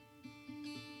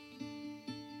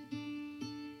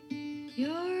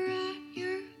You're at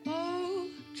your old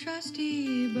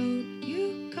trusty boat.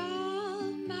 You call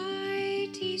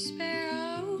mighty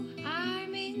sparrow.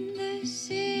 I'm in the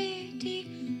city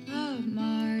of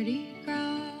Mardi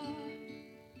Gras.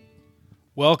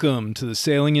 Welcome to the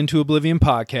Sailing into Oblivion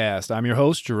podcast. I'm your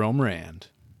host, Jerome Rand.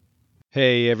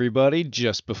 Hey, everybody.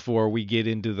 Just before we get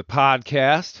into the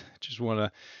podcast, just want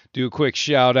to do a quick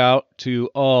shout out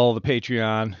to all the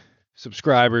Patreon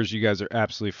subscribers. You guys are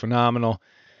absolutely phenomenal.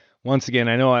 Once again,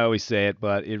 I know I always say it,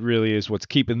 but it really is what's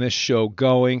keeping this show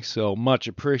going, so much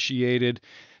appreciated.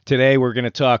 Today we're going to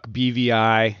talk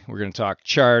BVI, we're going to talk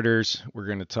charters, we're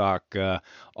going to talk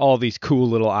all these cool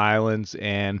little islands,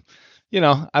 and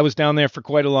I was down there for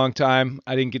quite a long time.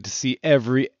 I didn't get to see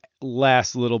every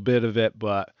last little bit of it,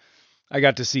 but I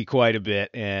got to see quite a bit,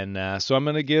 and so I'm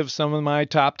going to give some of my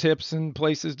top tips and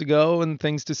places to go and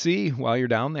things to see while you're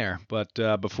down there. But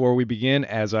before we begin,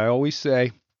 as I always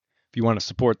say, if you want to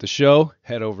support the show,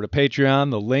 head over to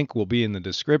Patreon. The link will be in the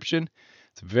description.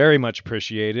 It's very much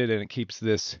appreciated, and it keeps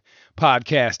this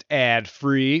podcast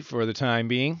ad-free for the time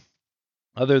being.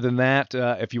 Other than that,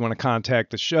 if you want to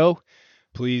contact the show,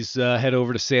 please head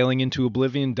over to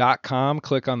sailingintooblivion.com,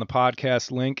 click on the podcast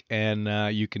link,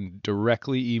 and you can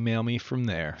directly email me from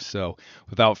there. So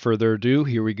without further ado,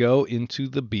 here we go into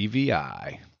the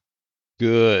BVI.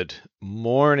 Good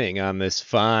morning on this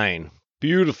fine,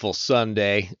 beautiful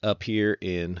Sunday up here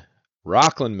in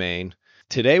Rockland, Maine.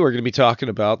 Today we're going to be talking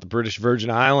about the British Virgin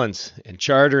Islands and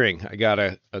chartering. I got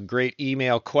a great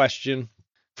email question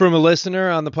from a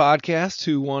listener on the podcast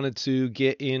who wanted to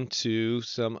get into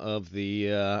some of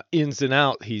the ins and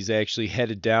outs. He's actually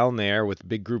headed down there with a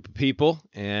big group of people,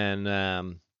 and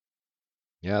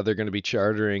they're going to be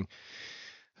chartering.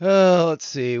 Let's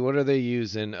see, what are they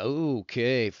using?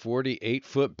 Okay,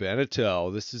 48-foot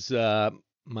Beneteau. This is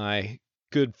my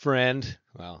good friend.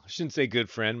 Well, I shouldn't say good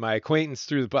friend. My acquaintance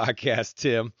through the podcast,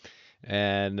 Tim,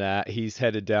 and he's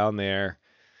headed down there,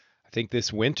 I think,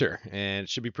 this winter, and it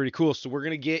should be pretty cool. So we're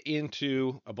going to get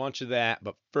into a bunch of that,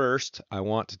 but first I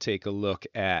want to take a look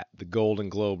at the Golden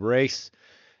Globe race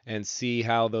and see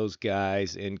how those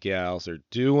guys and gals are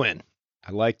doing.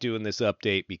 I like doing this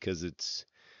update because it's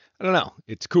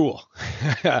cool.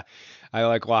 I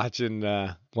like watching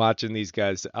these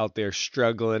guys out there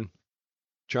struggling,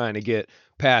 trying to get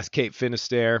past Cape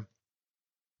Finisterre,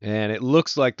 and it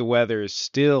looks like the weather is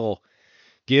still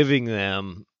giving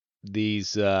them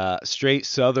these straight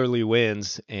southerly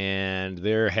winds, and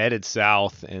they're headed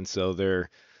south, and so they're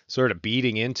sort of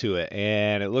beating into it.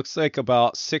 And it looks like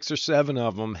about 6 or 7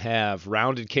 of them have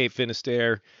rounded Cape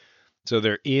Finisterre, so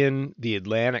they're in the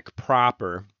Atlantic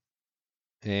proper.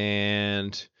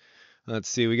 And let's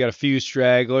see, we got a few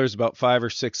stragglers. About 5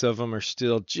 or 6 of them are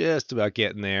still just about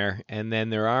getting there. And then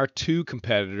there are 2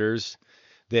 competitors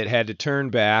that had to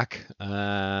turn back.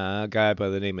 A guy by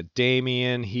the name of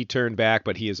Damien, he turned back,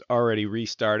 but he has already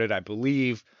restarted. I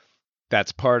believe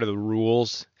that's part of the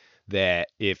rules, that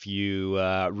if you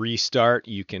restart,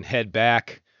 you can head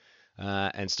back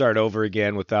and start over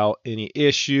again without any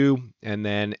issue. And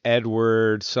then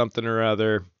Edward something or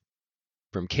other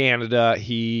from Canada,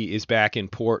 he is back in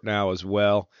port now as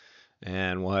well,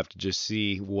 and we'll have to just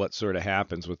see what sort of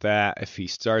happens with that, if he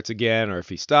starts again or if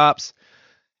he stops.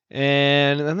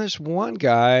 And then there's one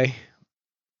guy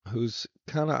who's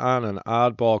kind of on an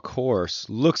oddball course.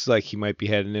 Looks like he might be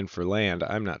heading in for land.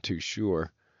 I'm not too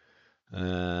sure.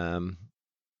 But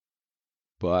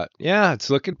yeah, it's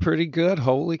looking pretty good.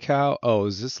 Holy cow. Oh,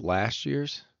 is this last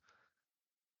year's?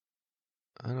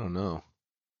 I don't know.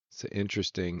 It's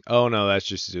interesting. Oh no, that's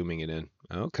just zooming it in.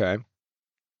 Okay.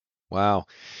 Wow.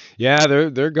 Yeah,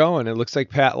 they're going. It looks like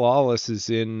Pat Lawless is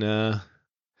in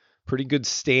pretty good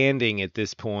standing at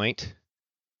this point.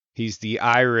 He's the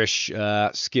Irish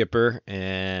skipper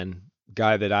and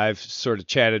guy that I've sort of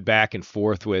chatted back and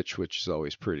forth with, which is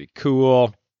always pretty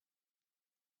cool.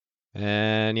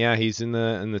 And yeah, he's in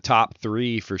the top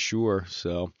 3 for sure.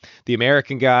 So the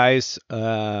American guys,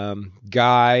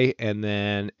 Guy, and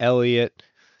then Elliot.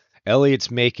 Elliot's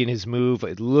making his move,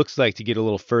 it looks like, to get a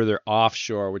little further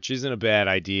offshore, which isn't a bad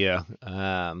idea,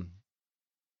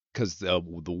 because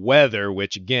the weather,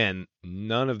 which, again,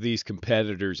 none of these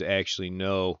competitors actually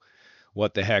know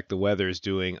what the heck the weather is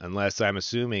doing, unless I'm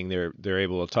assuming they're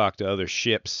able to talk to other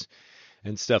ships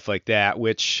and stuff like that,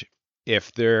 which,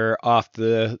 if they're off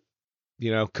the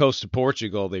coast of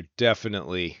Portugal, they're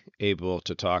definitely able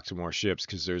to talk to more ships,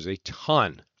 because there's a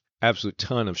absolute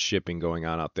ton of shipping going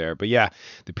on out there. But yeah,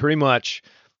 they pretty much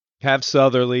have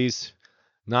southerlies,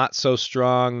 not so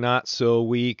strong, not so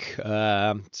weak.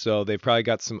 So they've probably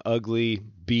got some ugly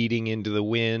beating into the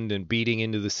wind and beating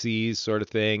into the seas sort of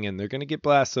thing, and they're going to get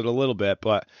blasted a little bit,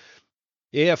 but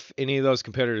if any of those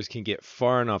competitors can get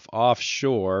far enough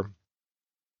offshore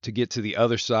to get to the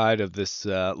other side of this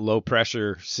low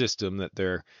pressure system that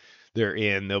they're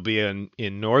in, they'll be in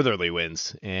northerly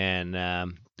winds, and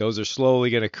those are slowly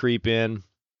going to creep in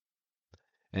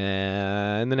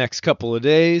the next couple of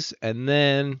days, and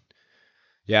then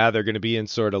they're going to be in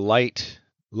sort of light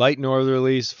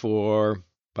northerlies for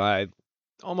by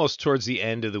almost towards the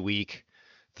end of the week,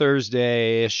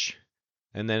 Thursday-ish,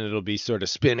 and then it'll be sort of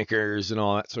spinnakers and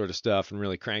all that sort of stuff and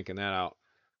really cranking that out,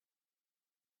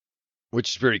 which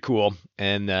is pretty cool.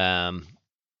 And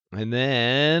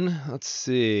then let's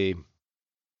see.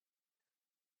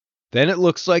 Then it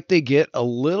looks like they get a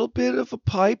little bit of a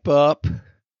pipe up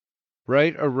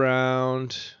right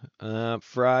around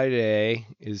Friday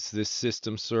is this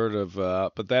system sort of,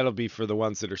 but that'll be for the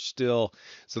ones that are still.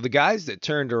 So the guys that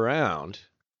turned around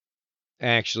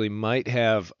actually might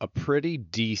have a pretty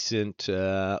decent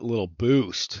little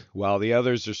boost, while the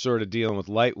others are sort of dealing with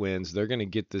light winds. They're going to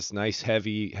get this nice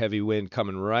heavy wind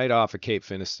coming right off of Cape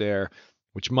Finisterre,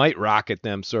 which might rocket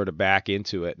them sort of back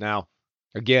into it. Now,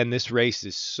 again, this race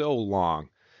is so long.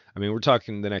 I mean, we're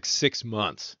talking the next 6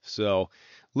 months, so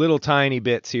little tiny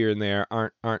bits here and there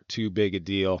aren't too big a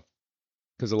deal,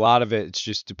 because a lot of it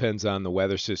just depends on the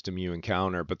weather system you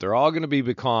encounter. But they're all going to be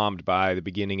becalmed by the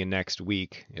beginning of next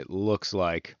week, it looks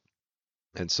like.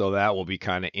 And so that will be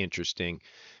kind of interesting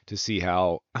to see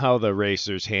how the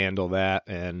racers handle that.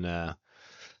 And I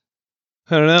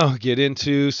don't know, get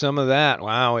into some of that.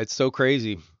 Wow, it's so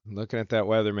crazy. Looking at that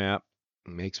weather map,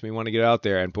 it makes me want to get out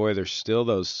there. And boy, there's still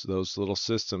those little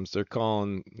systems. There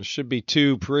should be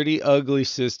 2 pretty ugly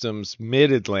systems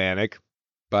mid-Atlantic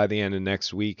by the end of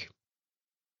next week.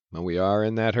 Well, we are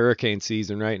in that hurricane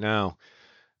season right now.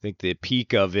 I think the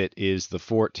peak of it is the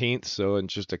 14th, so in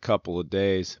just a couple of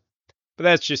days. But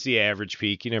that's just the average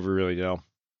peak. You never really know.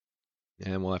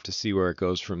 And we'll have to see where it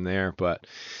goes from there. But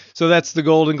so that's the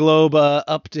Golden Globe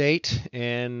update.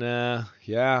 And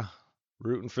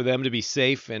rooting for them to be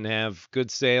safe and have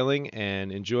good sailing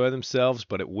and enjoy themselves.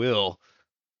 But I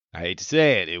hate to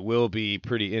say it will be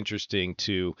pretty interesting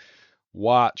to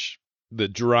watch the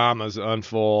dramas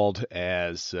unfold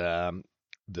as the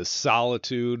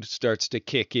solitude starts to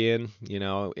kick in.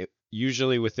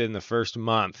 Usually within the first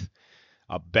month,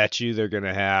 I'll bet you they're going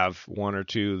to have 1 or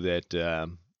 2 that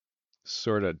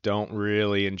sort of don't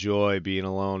really enjoy being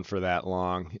alone for that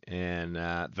long. And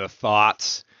the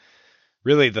thoughts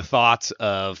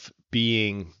of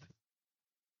being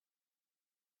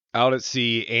out at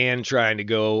sea and trying to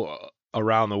go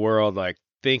around the world, like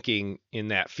thinking in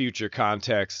that future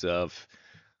context of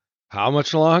how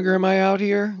much longer am I out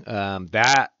here?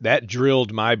 That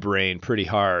drilled my brain pretty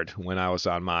hard when I was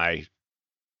on my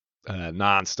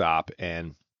nonstop,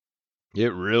 and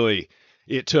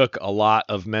it took a lot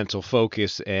of mental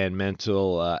focus and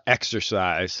mental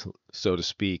exercise, so to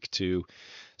speak, to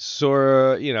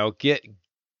sort of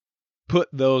put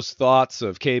those thoughts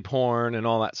of Cape Horn and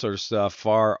all that sort of stuff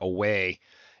far away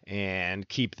and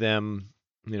keep them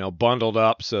bundled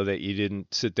up so that you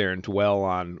didn't sit there and dwell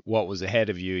on what was ahead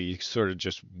of you. You sort of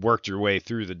just worked your way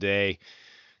through the day,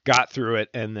 got through it,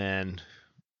 and then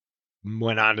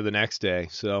went on to the next day.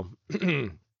 So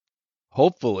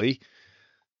hopefully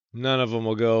none of them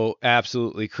will go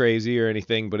absolutely crazy or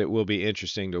anything, but it will be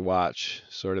interesting to watch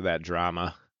sort of that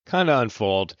drama kind of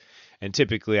unfold. And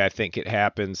typically I think it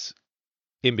happens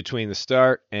in between the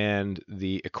start and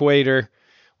the equator,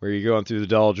 where you're going through the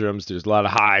doldrums. There's a lot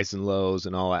of highs and lows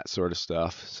and all that sort of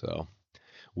stuff. So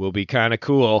will be kind of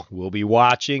cool. We'll be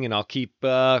watching, and I'll keep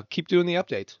doing the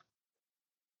updates.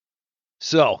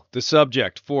 So the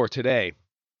subject for today,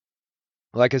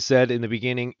 like I said in the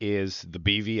beginning, is the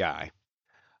BVI.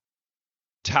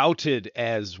 Touted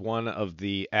as one of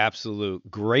the absolute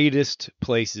greatest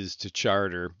places to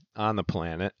charter on the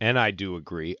planet, and I do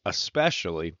agree,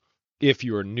 especially if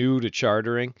you're new to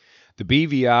chartering. The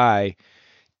BVI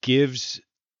gives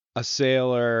a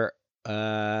sailor,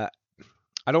 I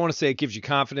don't want to say it gives you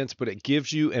confidence, but it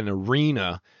gives you an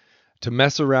arena to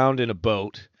mess around in a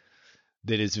boat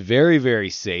that is very,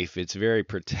 very safe. It's very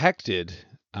protected,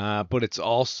 but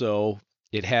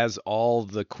it has all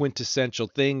the quintessential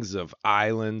things of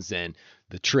islands and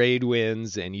the trade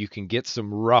winds, and you can get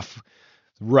some rough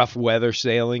weather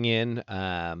sailing in,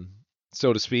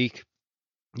 so to speak.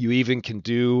 You even can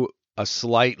do a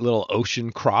slight little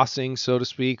ocean crossing, so to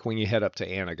speak, when you head up to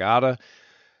Anegada.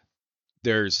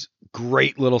 There's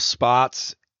great little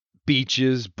spots,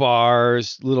 beaches,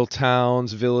 bars, little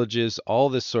towns, villages, all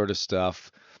this sort of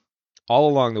stuff all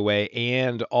along the way,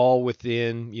 and all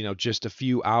within, just a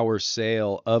few hours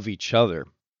sail of each other.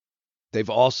 The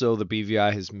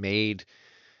BVI has made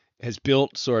has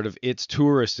built sort of its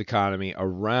tourist economy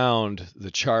around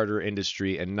the charter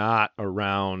industry and not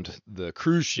around the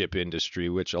cruise ship industry,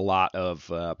 which a lot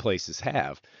of places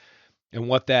have. And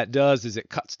what that does is it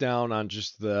cuts down on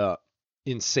just the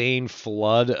insane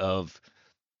flood of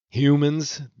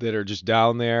humans that are just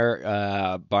down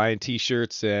there buying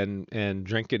T-shirts and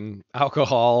drinking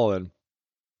alcohol and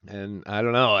I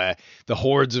don't know, the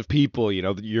hordes of people.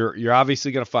 You're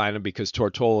obviously going to find them because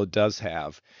Tortola does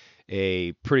have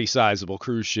a pretty sizable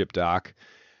cruise ship dock,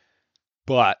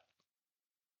 but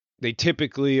they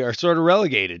typically are sort of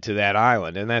relegated to that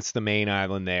island, and that's the main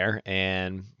island there.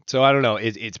 And so I don't know,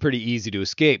 it's pretty easy to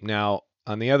escape. Now,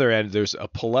 on the other end, there's a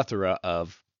plethora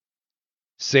of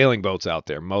sailing boats out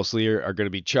there. Mostly are going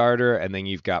to be charter, and then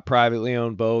you've got privately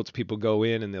owned boats. People go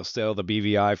in and they'll sail the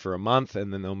BVI for a month,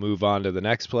 and then they'll move on to the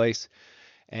next place,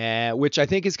 which I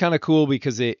think is kind of cool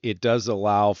because it does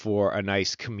allow for a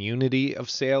nice community of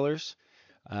sailors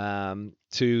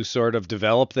to sort of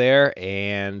develop there.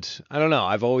 And I don't know,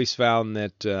 I've always found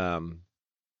that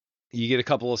you get a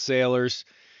couple of sailors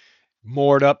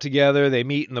moored up together, they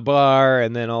meet in the bar,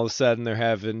 and then all of a sudden they're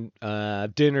having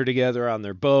dinner together on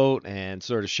their boat and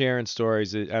sort of sharing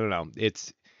stories. I don't know,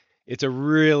 it's a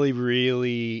really,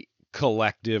 really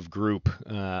collective group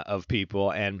of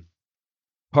people. And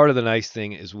part of the nice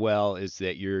thing as well is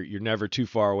that you're never too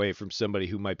far away from somebody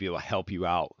who might be able to help you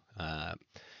out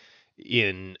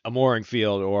in a mooring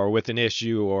field or with an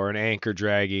issue or an anchor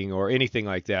dragging or anything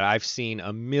like that. I've seen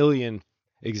a million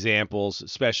examples,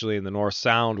 especially in the North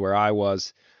Sound where I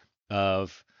was,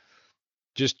 of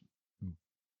just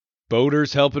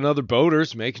boaters helping other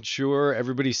boaters, making sure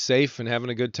everybody's safe and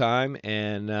having a good time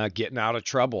and getting out of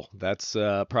trouble. That's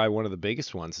probably one of the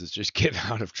biggest ones, is just getting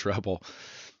out of trouble.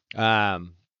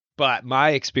 But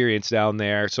my experience down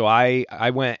there, so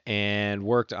I went and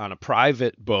worked on a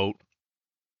private boat.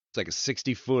 It's like a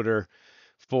 60-footer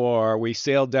we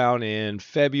sailed down in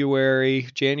January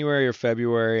or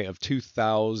February of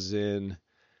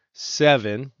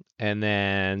 2007, and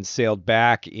then sailed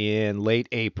back in late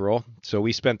April. So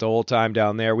we spent the whole time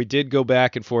down there. We did go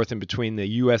back and forth in between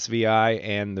the USVI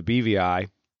and the BVI,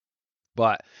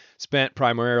 but spent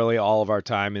primarily all of our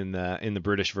time in the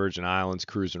British Virgin Islands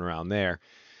cruising around there.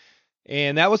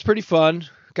 And that was pretty fun.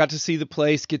 Got to see the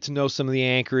place, get to know some of the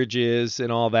anchorages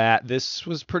and all that. This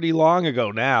was pretty long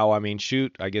ago now. I mean,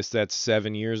 shoot, I guess that's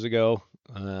 7 years ago.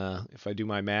 If I do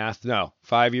my math. No,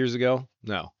 5 years ago.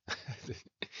 No.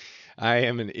 I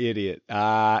am an idiot.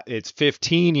 It's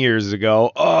 15 years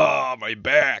ago. Oh, my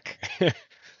back.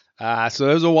 So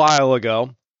it was a while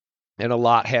ago, and a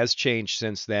lot has changed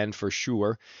since then for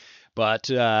sure. But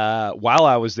while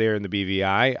I was there in the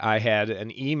BVI, I had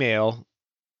an email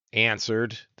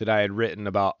answered that I had written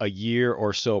about a year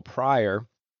or so prior,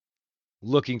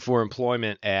 looking for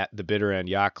employment at the Bitter End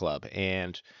Yacht Club.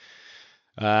 And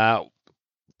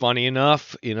funny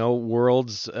enough,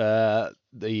 worlds,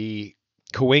 the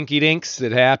coinkydinks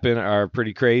that happen are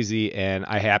pretty crazy. And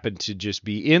I happened to just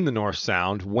be in the North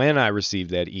Sound when I received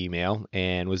that email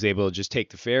and was able to just take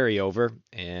the ferry over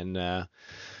and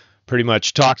pretty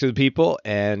much talk to the people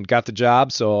and got the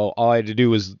job. So all I had to do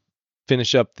was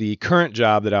finish up the current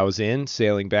job that I was in,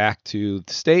 sailing back to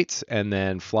the States, and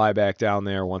then fly back down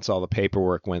there once all the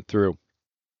paperwork went through.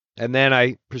 And then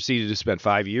I proceeded to spend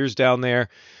 5 years down there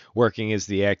working as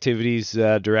the activities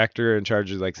director in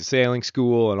charge of like the sailing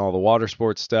school and all the water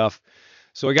sports stuff.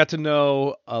 So I got to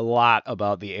know a lot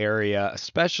about the area,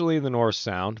 especially in the North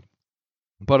Sound,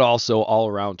 but also all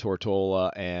around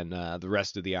Tortola and the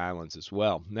rest of the islands as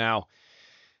well. Now,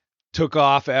 took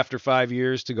off after 5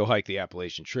 years to go hike the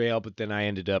Appalachian Trail, but then I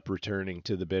ended up returning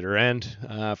to the Bitter End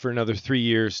for another 3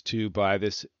 years to buy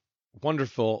this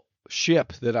wonderful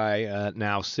ship that I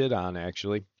now sit on,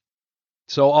 actually.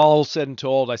 So all said and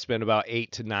told, I spent about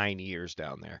 8 to 9 years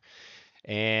down there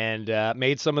and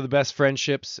made some of the best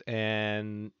friendships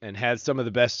and had some of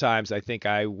the best times I think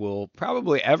I will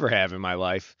probably ever have in my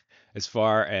life, as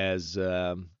far as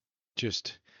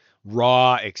just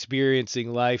raw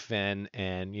experiencing life. And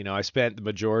I spent the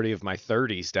majority of my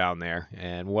 30s down there,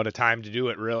 and what a time to do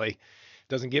it. Really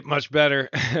doesn't get much better.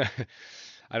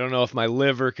 I don't know if my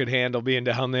liver could handle being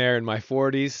down there in my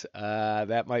 40s.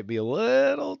 That might be a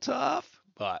little tough,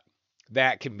 but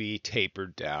that can be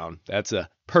tapered down. That's a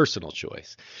personal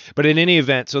choice. But in any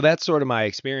event, so that's sort of my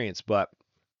experience. But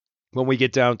when we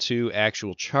get down to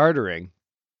actual chartering,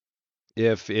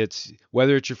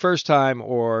 whether it's your first time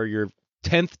or your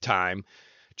 10th time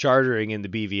chartering in the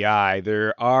BVI,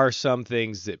 there are some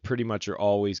things that pretty much are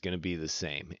always going to be the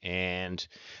same. And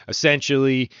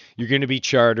essentially, you're going to be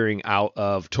chartering out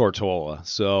of Tortola.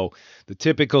 So the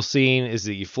typical scene is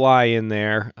that you fly in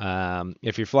there.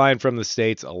 If you're flying from the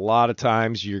States, a lot of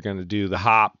times you're going to do the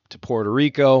hop to Puerto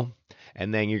Rico,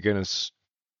 and then you're going to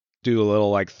do a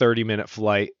little like 30-minute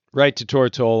flight right to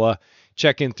Tortola,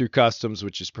 check in through customs,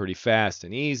 which is pretty fast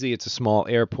and easy. It's a small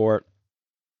airport.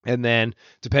 And then,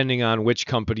 depending on which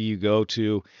company you go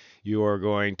to, you are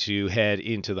going to head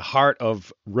into the heart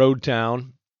of Road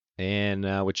Town,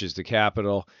 and which is the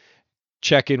capital.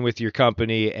 Check in with your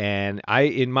company, and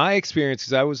in my experience,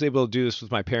 because I was able to do this with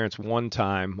my parents one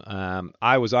time,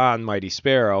 I was on Mighty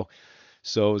Sparrow,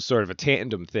 so it was sort of a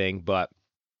tandem thing. But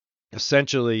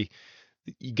essentially,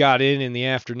 you got in the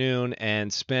afternoon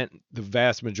and spent the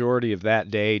vast majority of that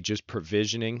day just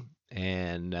provisioning.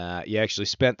 And you actually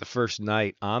spent the first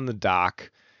night on the dock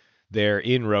there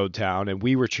in Road Town. And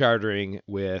we were chartering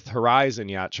with Horizon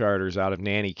Yacht Charters out of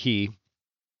Nanny Key,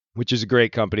 which is a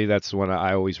great company. That's the one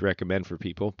I always recommend for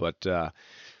people, but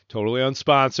totally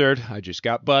unsponsored. I just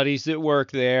got buddies that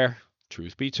work there,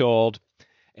 truth be told.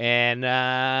 And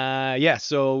yeah,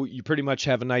 so you pretty much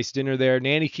have a nice dinner there.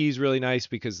 Nanny Key is really nice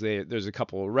because there's a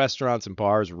couple of restaurants and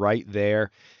bars right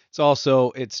there.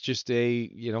 It's just a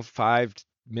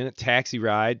 5-minute taxi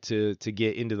ride to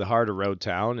get into the heart of Road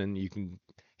Town, and you can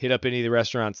hit up any of the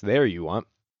restaurants there you want.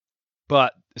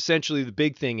 But essentially, the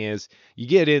big thing is you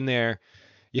get in there,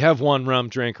 you have one rum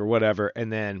drink or whatever,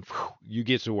 and then you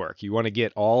get to work. You want to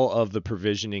get all of the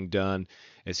provisioning done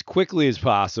as quickly as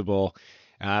possible.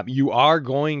 You are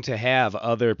going to have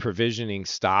other provisioning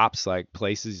stops, like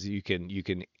places you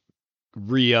can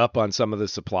re-up on some of the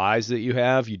supplies that you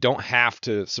have. You don't have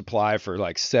to supply for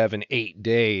like 7-8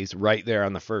 days right there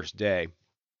on the first day.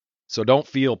 So don't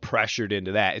feel pressured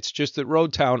into that. It's just that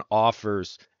Road Town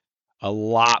offers a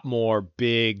lot more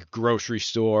big grocery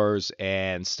stores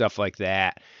and stuff like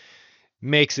that.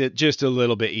 Makes it just a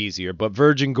little bit easier. But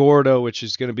Virgin Gordo, which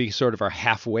is going to be sort of our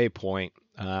halfway point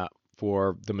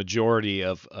for the majority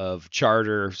of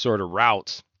charter sort of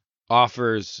routes,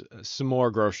 offers some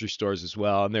more grocery stores as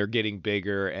well, and they're getting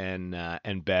bigger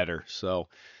and better. So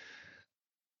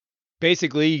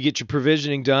basically, you get your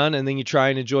provisioning done, and then you try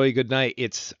and enjoy a good night.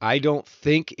 I don't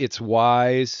think it's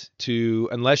wise to,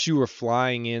 unless you were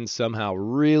flying in somehow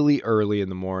really early in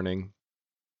the morning,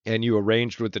 and you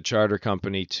arranged with the charter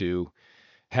company to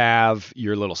have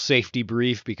your little safety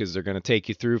brief, because they're going to take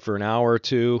you through for an hour or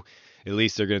two. At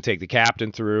least they're going to take the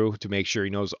captain through to make sure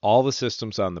he knows all the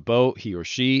systems on the boat, he or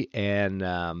she. And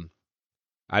I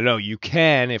don't know, you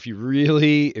can, if you're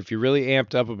really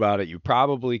amped up about it, you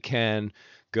probably can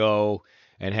go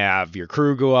and have your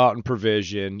crew go out and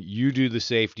provision. You do the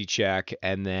safety check,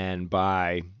 and then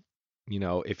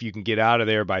if you can get out of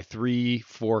there by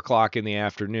 3-4 o'clock in the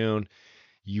afternoon,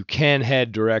 you can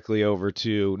head directly over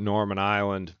to Norman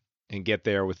Island and get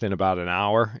there within about an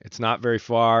hour. It's not very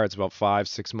far. It's about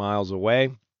 5-6 miles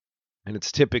away. And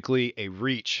it's typically a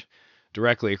reach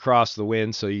directly across the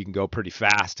wind, so you can go pretty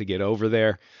fast to get over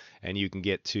there. And you can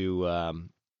get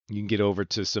over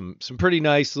to some pretty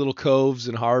nice little coves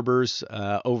and harbors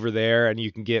over there. And you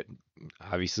can get,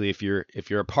 obviously, if you're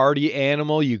a party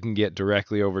animal, you can get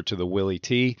directly over to the Willie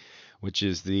T, which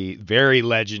is the very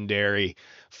legendary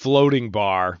floating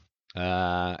bar.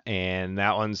 And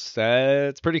that one's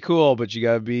it's pretty cool, but you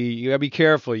gotta be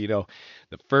careful. The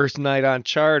first night on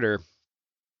charter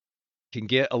can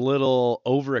get a little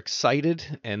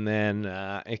overexcited, and then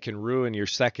it can ruin your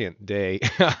second day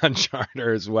on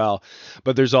charter as well.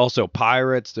 But there's also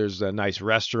pirates. There's a nice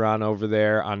restaurant over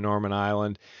there on Norman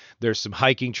Island. There's some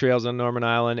hiking trails on Norman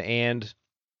Island, and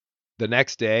the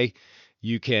next day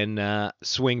you can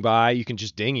swing by. You can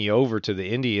just dinghy over to the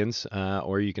Indians,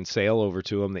 or you can sail over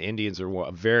to them. The Indians are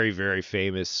a very, very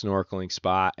famous snorkeling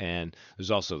spot, and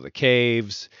there's also the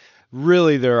caves.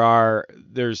 Really,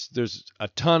 there's a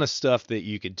ton of stuff that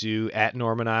you could do at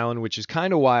Norman Island, which is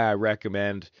kind of why I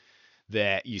recommend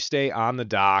that you stay on the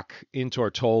dock in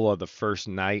Tortola the first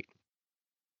night.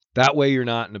 That way you're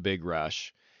not in a big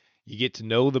rush. You get to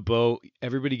know the boat.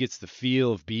 Everybody gets the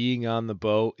feel of being on the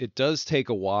boat. It does take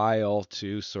a while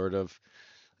to sort of,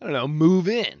 I don't know, move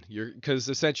in. Because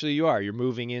essentially you're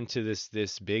moving into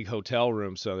this big hotel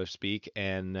room, so to speak,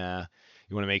 and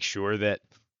you want to make sure that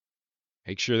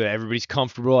everybody's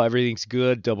comfortable, everything's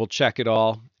good, double check it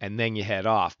all, and then you head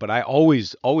off. But I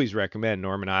always recommend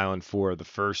Norman Island for the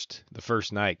first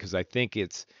night, because I think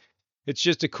it's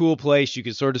just a cool place. You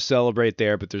can sort of celebrate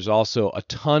there, but there's also a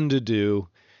ton to do.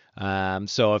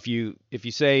 So if you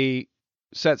say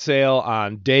set sail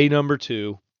on day number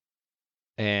 2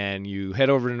 and you head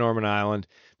over to Norman Island,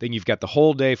 Then you've got the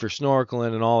whole day for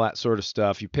snorkeling and all that sort of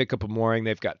stuff. You pick up a mooring.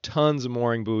 They've got tons of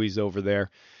mooring buoys over there.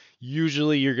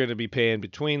 Usually you're going to be paying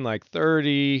between like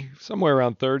 30, somewhere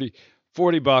around 30,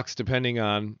 $40, depending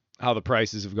on how the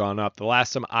prices have gone up. The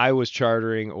last time I was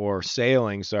chartering or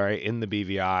sailing, in the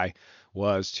BVI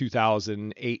was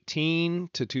 2018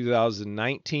 to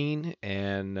 2019.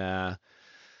 And I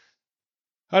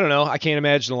don't know. I can't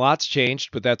imagine a lot's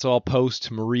changed, but that's all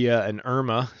post Maria and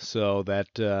Irma. So that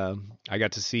I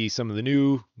got to see some of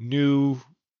the new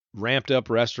ramped up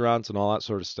restaurants and all that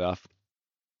sort of stuff.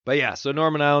 But yeah, so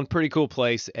Norman Island, pretty cool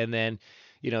place. And then,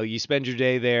 you spend your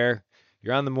day there.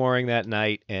 You're on the mooring that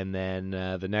night, and then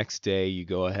the next day you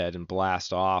go ahead and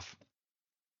blast off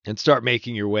and start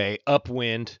making your way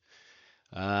upwind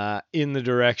in the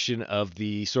direction of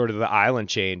the sort of the island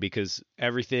chain, because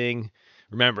everything,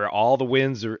 remember, all the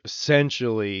winds are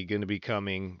essentially going to be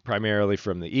coming primarily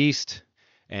from the east,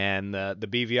 and the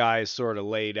BVI is sort of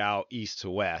laid out east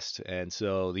to west. And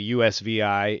so the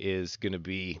USVI is going to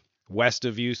be west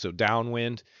of you, so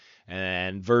downwind,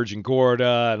 and Virgin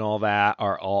Gorda and all that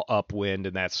are all upwind,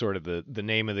 and that's sort of the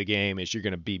name of the game. Is you're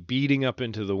going to be beating up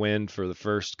into the wind for the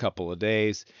first couple of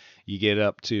days. You get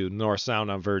up to North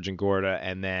Sound on Virgin Gorda,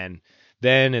 and then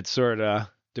it sort of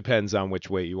depends on which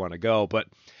way you want to go. But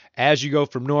as you go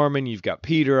from Norman, you've got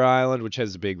Peter Island, which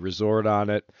has a big resort on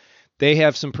it. They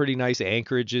have some pretty nice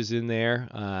anchorages in there,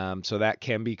 so that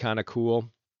can be kind of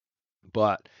cool.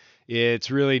 But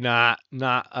it's really not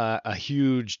a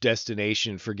huge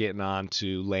destination for getting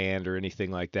onto land or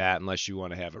anything like that, unless you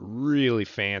want to have a really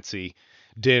fancy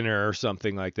dinner or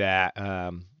something like that.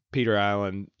 The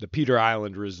Peter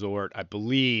Island Resort, I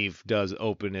believe, does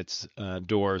open its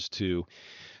doors to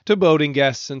boating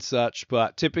guests and such,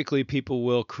 but typically people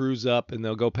will cruise up and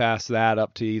they'll go past that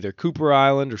up to either Cooper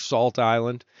Island or Salt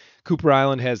Island. Cooper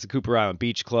Island has the Cooper Island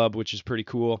Beach Club, which is pretty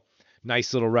cool.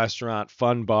 Nice little restaurant,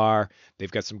 fun bar.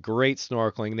 They've got some great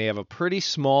snorkeling. They have a pretty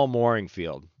small mooring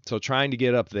field, so trying to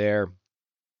get up there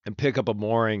and pick up a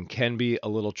mooring can be a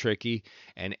little tricky.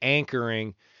 And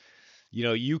anchoring,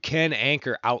 you can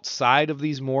anchor outside of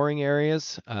these mooring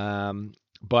areas,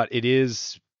 but it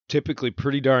is typically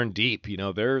pretty darn deep.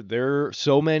 There are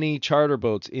so many charter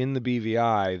boats in the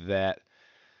BVI that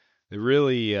they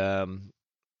really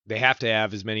they have to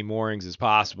have as many moorings as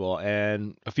possible.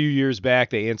 And a few years back,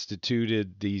 they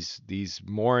instituted these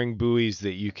mooring buoys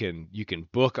that you can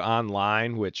book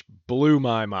online, which blew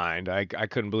my mind. I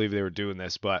couldn't believe they were doing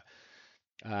this, but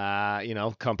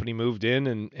company moved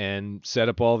in and set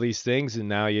up all these things, and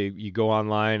now you go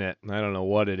online at, I don't know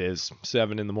what it is,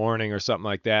 7 a.m. or something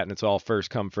like that, and it's all first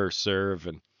come first serve,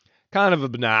 and kind of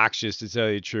obnoxious, to tell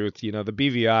you the truth. The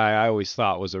BVI I always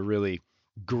thought was a really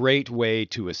great way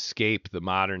to escape the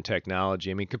modern technology.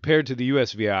 I mean, compared to the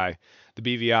USVI, the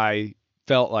BVI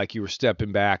felt like you were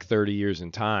stepping back 30 years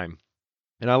in time,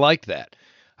 and I liked that.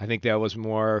 I think that was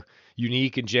more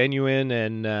unique and genuine,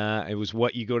 and it was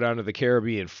what you go down to the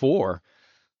Caribbean for.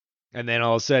 And then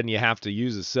all of a sudden you have to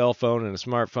use a cell phone and a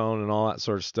smartphone and all that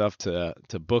sort of stuff to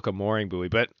book a mooring buoy.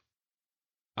 But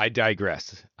I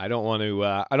digress. I don't want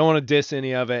to diss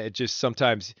any of it. It just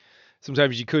sometimes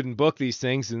you couldn't book these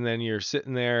things, and then you're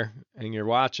sitting there and you're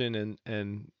watching,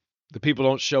 and the people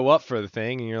don't show up for the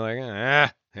thing, and you're like,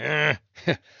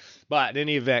 But in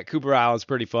any event, Cooper Island's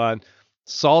pretty fun.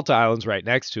 Salt Island's right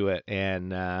next to it,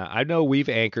 and I know we've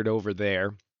anchored over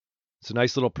there. It's a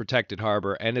nice little protected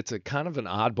harbor, and it's a kind of an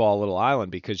oddball little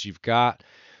island because you've got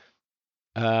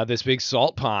this big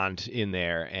salt pond in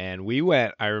there. And we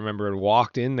went, I remember, and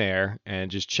walked in there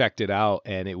and just checked it out,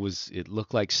 and it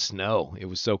looked like snow. It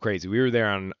was so crazy. We were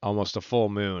there on almost a full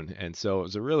moon, and so it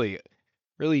was a really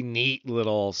really neat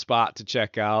little spot to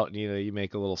check out. You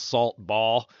make a little salt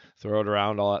ball, throw it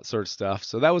around, all that sort of stuff.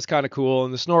 So that was kind of cool.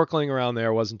 And the snorkeling around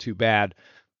there wasn't too bad.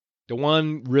 The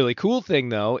one really cool thing,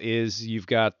 though, is you've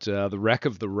got the wreck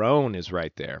of the Rhone is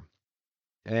right there.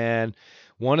 And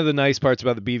one of the nice parts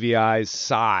about the BVI's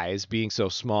size being so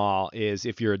small is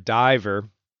if you're a diver,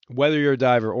 whether you're a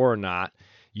diver or not,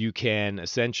 you can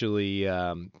essentially,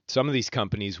 some of these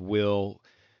companies will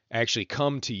actually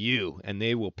come to you, and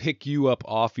they will pick you up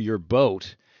off your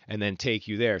boat and then take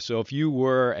you there. So if you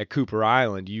were at Cooper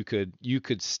Island, you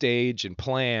could stage and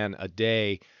plan a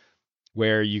day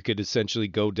where you could essentially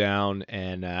go down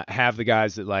and have the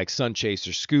guys that like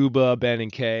Sunchaser Scuba, Ben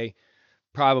and Kay.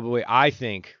 Probably, I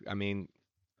mean,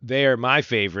 they're my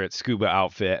favorite scuba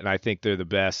outfit, and I think they're the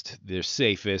best. They're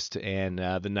safest and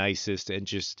the nicest and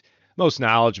just most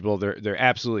knowledgeable. They're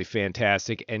absolutely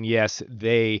fantastic. And yes,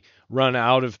 they run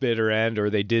out of bitter end, or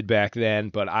they did back then,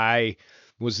 but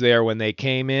was there when they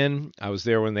came in. I was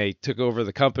there when they took over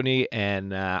the company,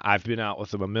 and I've been out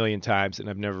with them a million times, and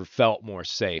I've never felt more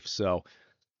safe. So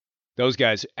those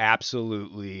guys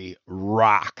absolutely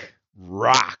rock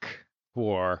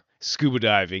for scuba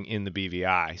diving in the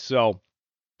BVI. So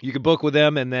you can book with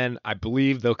them, and then I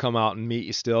believe they'll come out and meet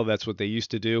you still. That's what they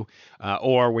used to do.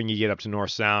 Or when you get up to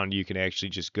North Sound, you can actually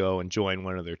just go and join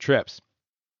one of their trips.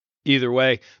 Either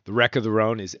way, the Wreck of the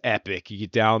Rhone is epic. You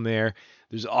get down there,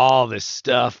 there's all this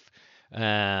stuff,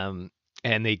 and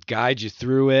they guide you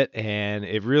through it, and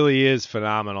it really is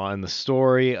phenomenal. And the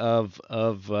story of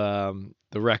the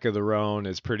Wreck of the Rhone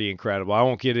is pretty incredible. I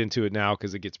won't get into it now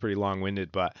because it gets pretty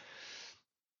long-winded, but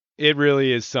it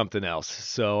really is something else.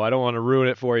 So I don't want to ruin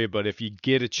it for you, but if you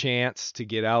get a chance to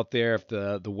get out there, if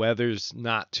the weather's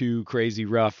not too crazy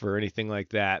rough or anything like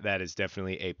that, that is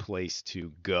definitely a place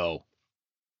to go.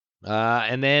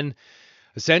 And then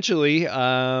essentially,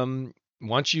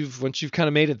 once you've kind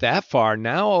of made it that far,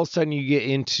 now all of a sudden you get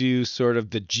into sort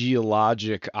of the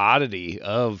geologic oddity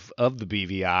of the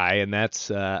BVI, and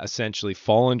that's essentially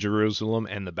Fallen Jerusalem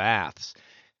and the Baths.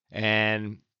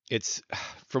 And it's,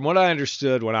 from what I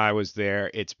understood when I was there,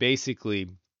 it's basically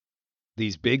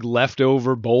these big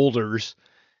leftover boulders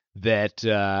that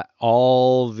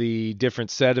all the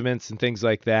different sediments and things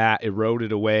like that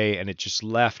eroded away, and it just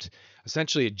left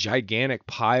essentially a gigantic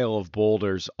pile of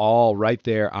boulders all right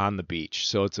there on the beach.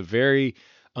 So it's a very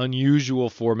unusual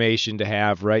formation to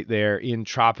have right there in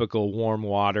tropical warm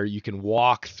water. You can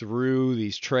walk through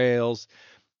these trails,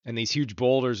 and these huge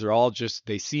boulders are all just,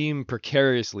 they seem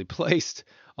precariously placed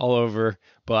all over,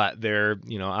 but they're,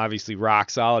 obviously rock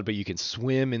solid, but you can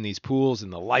swim in these pools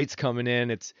and the lights coming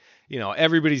in. It's,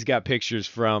 everybody's got pictures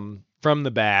from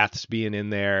the baths being in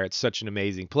there. It's such an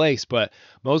amazing place, but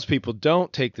most people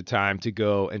don't take the time to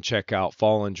go and check out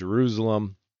Fallen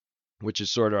Jerusalem, which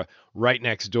is sort of right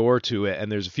next door to it.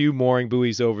 And there's a few mooring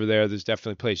buoys over there. There's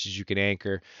definitely places you can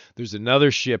anchor. There's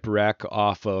another shipwreck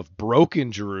off of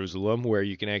Broken Jerusalem where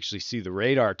you can actually see the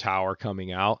radar tower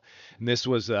coming out. And this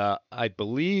was, I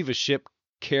believe, a ship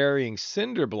carrying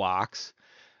cinder blocks.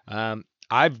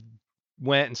 I've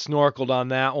went and snorkeled on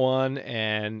that one,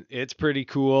 and it's pretty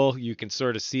cool. You can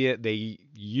sort of see it. There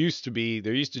used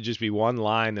to just be one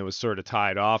line that was sort of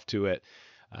tied off to it.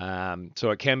 So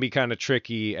it can be kind of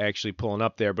tricky actually pulling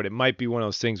up there, but it might be one of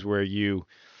those things where you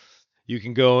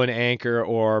can go and anchor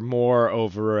or moor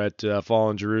over at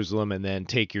Fallen Jerusalem and then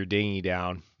take your dinghy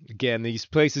down. Again, these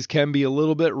places can be a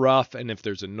little bit rough, and if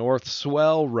there's a north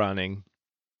swell running,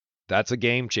 that's a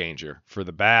game changer for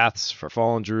the baths, for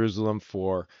Fallen Jerusalem,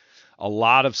 for a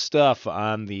lot of stuff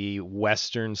on the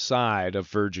western side of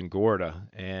Virgin Gorda.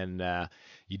 And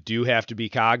you do have to be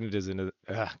cognizant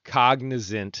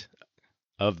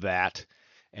of that.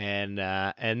 And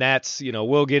that's,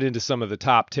 we'll get into some of the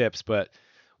top tips, but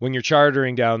when you're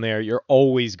chartering down there, you're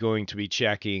always going to be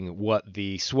checking what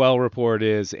the swell report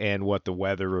is and what the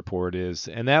weather report is.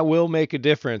 And that will make a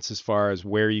difference as far as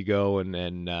where you go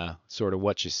and sort of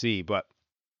what you see. But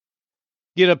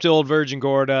get up to old Virgin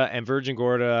Gorda, and Virgin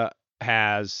Gorda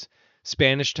has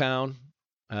Spanish Town,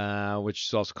 which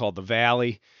is also called the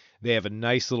Valley. They have a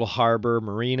nice little harbor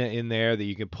marina in there that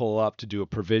you can pull up to do a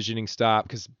provisioning stop,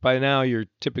 because by now you're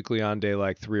typically on day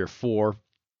like 3 or 4.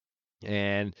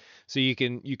 And so you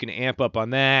can amp up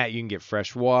on that. You can get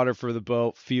fresh water for the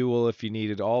boat, fuel if you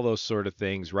needed, all those sort of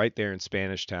things right there in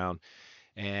Spanish Town.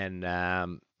 And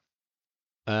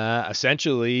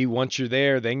essentially, once you're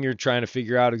there, then you're trying to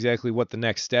figure out exactly what the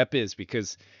next step is,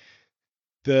 because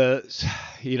as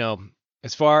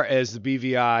far as the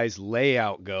BVI's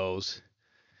layout goes,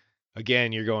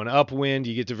 again, you're going upwind,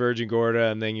 you get to Virgin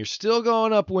Gorda, and then you're still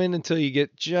going upwind until you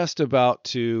get just about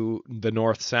to the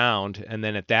North Sound. And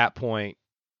then at that point,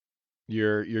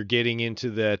 you're getting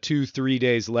into the 2-3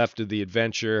 days left of the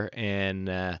adventure, and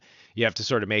you have to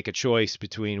sort of make a choice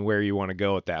between where you want to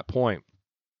go at that point.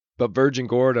 But Virgin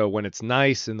Gorda, when it's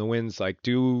nice and the wind's like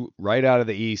due right out of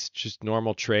the east, just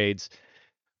normal trades,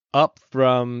 up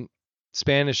from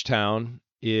Spanish Town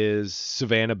is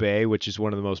Savannah Bay, which is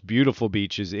one of the most beautiful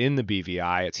beaches in the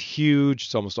BVI. It's huge.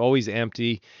 It's almost always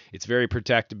empty. It's very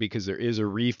protected because there is a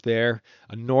reef there.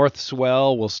 A north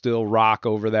swell will still rock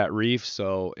over that reef.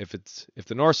 So if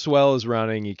the north swell is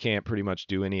running, you can't pretty much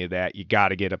do any of that. You got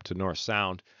to get up to North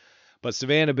Sound. But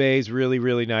Savannah Bay is really,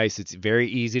 really nice. It's very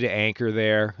easy to anchor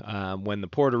there. When the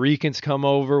Puerto Ricans come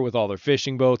over with all their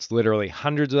fishing boats, literally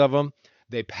hundreds of them,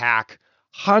 they pack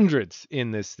hundreds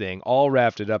in this thing, all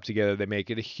rafted up together. They make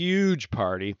it a huge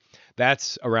party.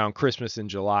 That's around Christmas and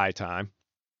July time.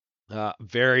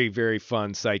 Very, very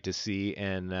fun sight to see,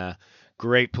 and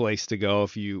great place to go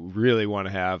if you really want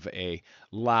to have a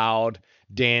loud,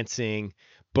 dancing,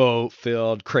 boat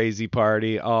filled crazy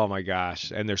party. Oh my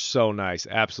gosh. And they're so nice.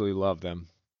 Absolutely love them.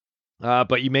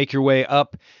 But you make your way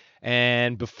up,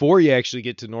 and before you actually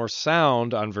get to North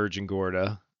Sound on Virgin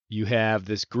Gorda, you have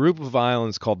this group of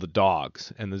islands called the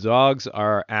Dogs, and the Dogs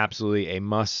are absolutely a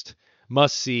must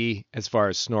see as far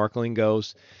as snorkeling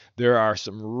goes. There are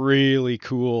some really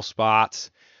cool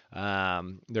spots.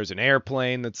 There's an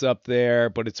airplane that's up there,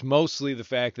 but it's mostly the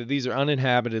fact that these are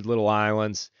uninhabited little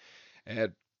islands,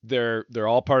 and they're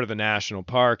all part of the national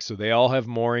park, so they all have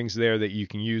moorings there that you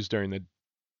can use during the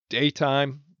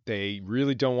daytime. They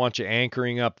really don't want you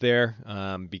anchoring up there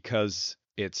because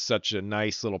it's such a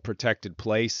nice little protected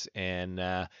place. And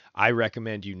I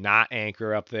recommend you not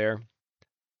anchor up there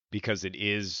because it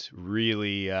is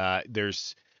really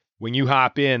when you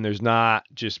hop in, there's not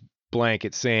just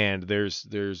blanket sand.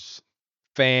 There's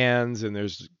fans and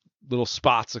there's little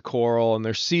spots of coral and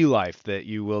there's sea life that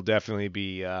you will definitely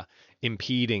be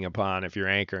impeding upon if you're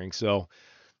anchoring. So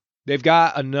they've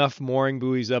got enough mooring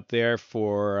buoys up there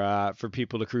for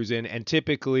people to cruise in, and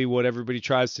typically what everybody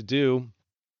tries to do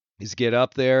is get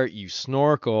up there, you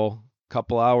snorkel, a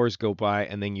couple hours go by,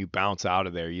 and then you bounce out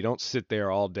of there. You don't sit there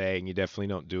all day, and you definitely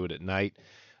don't do it at night,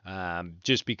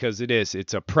 just because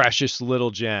it's a precious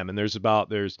little gem. And there's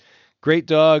Great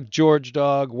Dog, George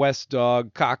Dog, West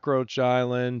Dog, Cockroach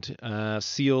Island,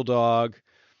 Seal Dog,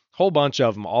 whole bunch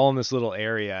of them all in this little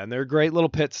area, and they're a great little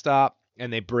pit stop.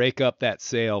 And they break up that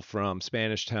sail from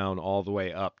Spanish Town all the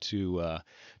way up to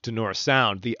North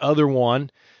Sound. The other one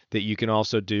that you can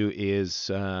also do is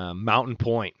Mountain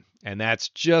Point, and that's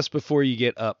just before you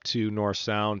get up to North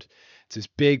Sound. It's this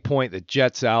big point that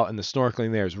jets out, and the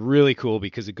snorkeling there is really cool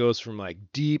because it goes from like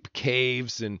deep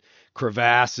caves and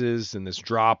crevasses and this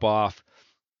drop off.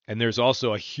 And there's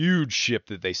also a huge ship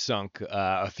that they sunk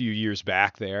a few years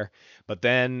back there. But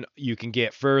then you can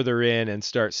get further in and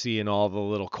start seeing all the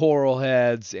little coral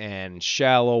heads and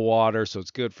shallow water. So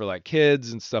it's good for like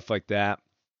kids and stuff like that.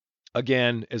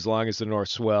 Again, as long as the North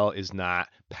Swell is not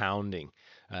pounding.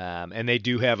 And they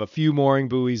do have a few mooring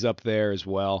buoys up there as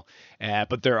well.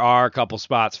 But there are a couple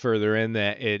spots further in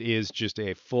that it is just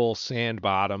a full sand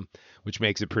bottom, which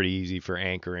makes it pretty easy for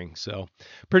anchoring. So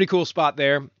pretty cool spot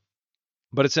there.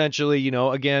 But essentially,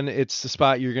 again, it's the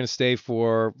spot you're going to stay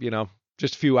for,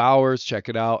 just a few hours, check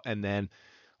it out, and then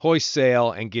hoist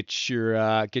sail and get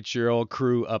your old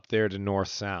crew up there to North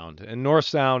Sound. And North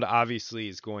Sound obviously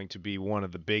is going to be one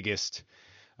of the biggest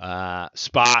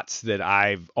spots that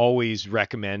I've always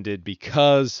recommended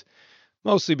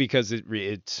mostly because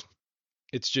it's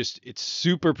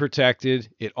super protected.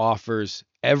 It offers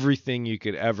everything you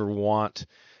could ever want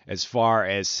as far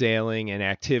as sailing and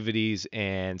activities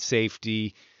and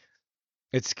safety.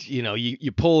 It's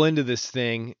you pull into this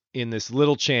thing in this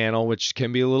little channel, which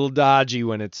can be a little dodgy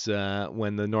when it's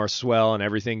when the North Swell and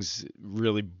everything's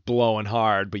really blowing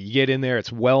hard. But you get in there,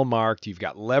 it's well marked. You've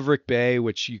got Leverick Bay,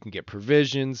 which you can get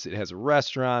provisions. It has a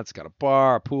restaurant, it's got a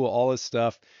bar, a pool, all this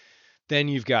stuff. Then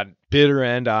you've got Bitter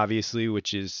End, obviously,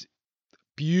 which is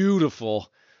beautiful,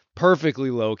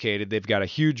 perfectly located. They've got a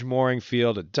huge mooring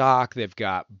field, a dock. They've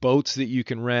got boats that you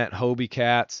can rent, Hobie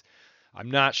Cats. I'm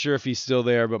not sure if he's still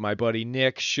there, but my buddy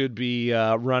Nick should be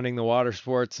running the water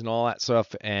sports and all that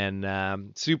stuff.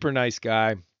 And super nice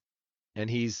guy. And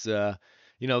he's,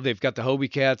 they've got the Hobie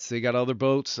Cats. They got other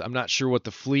boats. I'm not sure what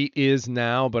the fleet is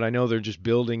now, but I know they're just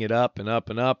building it up and up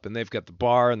and up. And they've got the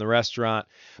bar and the restaurant.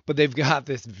 But they've got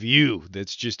this view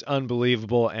that's just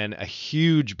unbelievable and a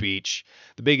huge beach.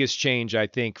 The biggest change, I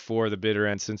think, for the Bitter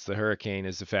End since the hurricane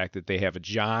is the fact that they have a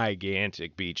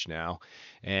gigantic beach now.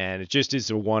 And it just is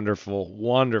a wonderful,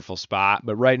 wonderful spot.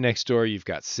 But right next door, you've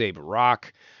got Sabre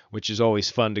Rock, which is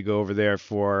always fun to go over there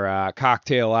for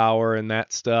cocktail hour and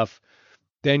that stuff.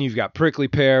 Then you've got Prickly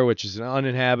Pear, which is an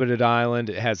uninhabited island.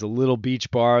 It has a little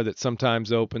beach bar that's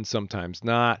sometimes open, sometimes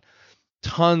not.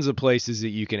 Tons of places that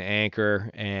you can anchor,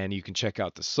 and you can check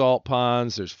out the salt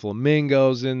ponds. There's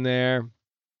flamingos in there.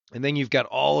 And then you've got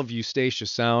all of Eustacia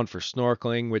Sound for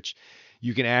snorkeling, which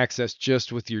you can access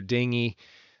just with your dinghy.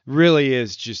 Really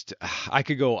is just, I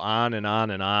could go on and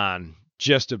on and on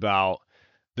just about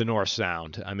the North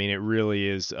Sound. I mean, it really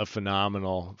is a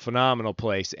phenomenal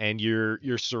place, and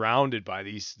you're surrounded by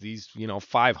these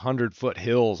 500-foot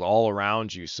hills all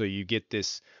around you, so you get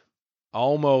this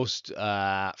almost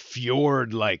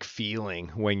fjord-like feeling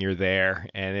when you're there.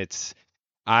 And it's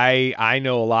I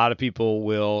know a lot of people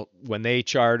will, when they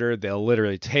charter, they'll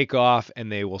literally take off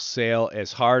and they will sail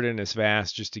as hard and as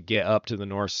fast just to get up to the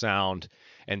North Sound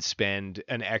and spend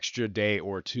an extra day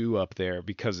or two up there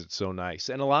because it's so nice.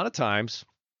 And a lot of times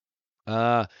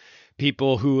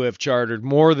people who have chartered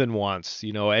more than once,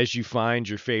 as you find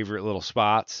your favorite little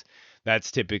spots,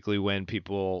 that's typically when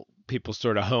people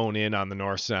sort of hone in on the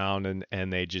North Sound,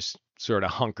 and they just sort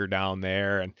of hunker down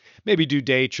there and maybe do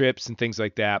day trips and things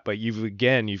like that. But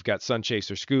you've got Sun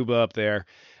Chaser Scuba up there,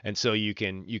 and so you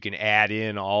can add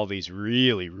in all these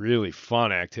really really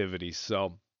fun activities.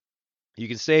 So you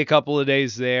can stay a couple of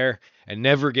days there and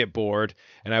never get bored.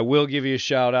 And I will give you a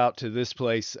shout out to this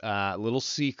place, little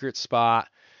secret spot,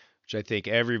 which I think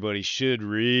everybody should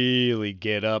really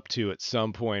get up to at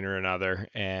some point or another.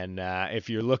 And if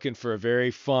you're looking for a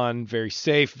very fun, very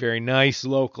safe, very nice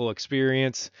local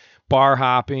experience, bar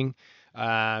hopping,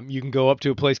 you can go up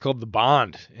to a place called the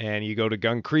Bond, and you go to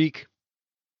Gun Creek.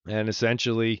 And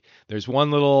essentially, there's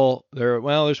one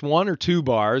there's one or two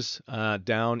bars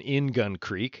down in Gun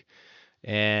Creek,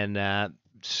 and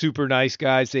super nice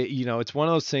guys. It's one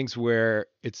of those things where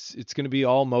it's going to be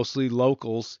all mostly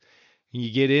locals. You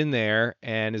get in there,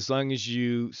 and as long as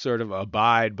you sort of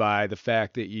abide by the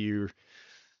fact that you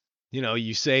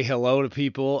say hello to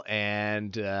people,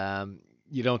 and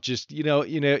you don't just you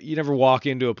never walk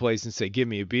into a place and say give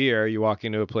me a beer. You walk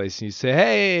into a place and you say,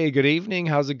 hey, good evening,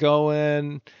 how's it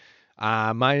going?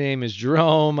 My name is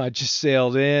Jerome. I just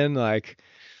sailed in. Like,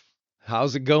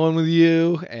 how's it going with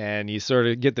you? And you sort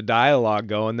of get the dialogue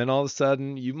going. Then all of a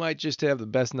sudden, you might just have the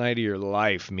best night of your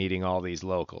life meeting all these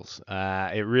locals.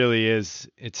 It really is.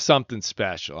 It's something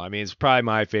special. I mean, it's probably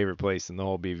my favorite place in the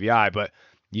whole BVI. But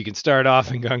you can start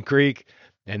off in Gun Creek,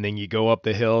 and then you go up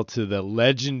the hill to the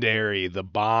legendary The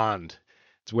Bond.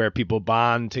 It's where people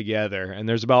bond together. And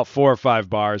there's about 4 or 5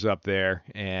 bars up there,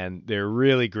 and they're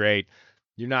really great.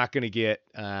 You're not going to get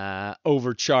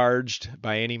overcharged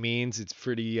by any means. It's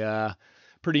pretty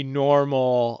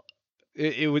normal.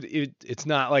 It's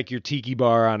not like your tiki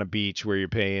bar on a beach where you're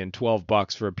paying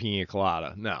 $12 for a pina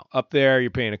colada. No, up there you're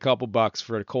paying a couple bucks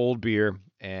for a cold beer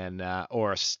and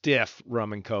or a stiff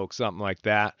rum and coke, something like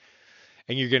that,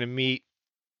 and you're going to meet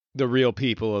the real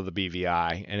people of the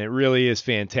BVI, and it really is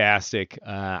fantastic.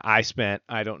 I spent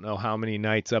I don't know how many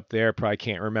nights up there, probably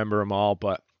can't remember them all,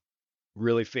 but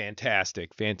really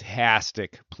fantastic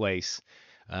place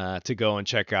to go and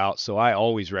check out. So I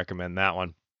always recommend that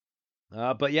one.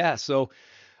 But yeah, so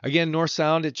again, North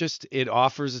Sound, it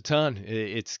offers a ton.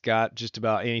 It's got just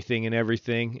about anything and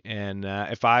everything. And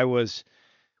if I was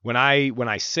when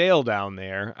I sail down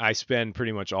there, I spend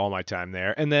pretty much all my time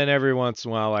there. And then every once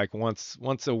in a while, like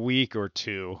once a week or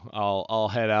two, I'll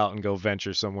head out and go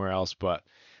venture somewhere else. But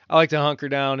I like to hunker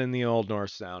down in the old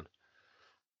North Sound.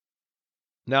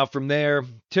 Now, from there,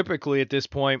 typically at this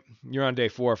point, you're on day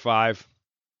 4 or 5,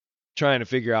 trying to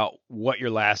figure out what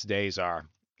your last days are.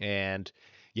 And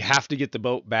you have to get the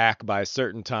boat back by a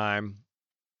certain time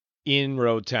in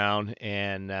Road Town.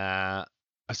 And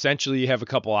essentially, you have a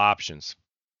couple options.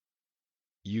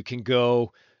 You can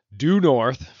go due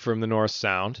north from the North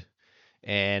Sound,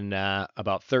 and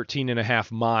about 13 and a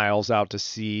half miles out to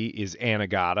sea is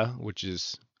Anegada, which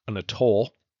is an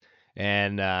atoll,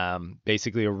 and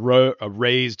basically a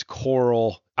raised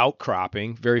coral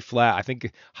outcropping, very flat. I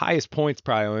think highest point's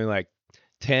probably only like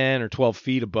 10 or 12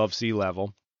 feet above sea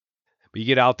level. But you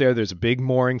get out there's a big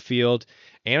mooring field.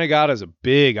 Anegada is a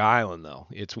big island, though.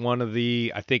 It's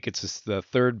I think it's the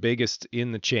third biggest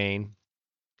in the chain,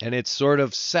 and it's sort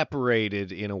of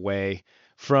separated in a way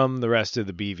from the rest of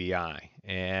the BVI.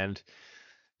 And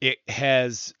it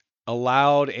has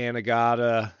allowed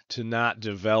Anegada to not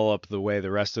develop the way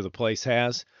the rest of the place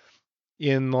has.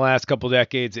 In the last couple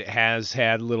decades, it has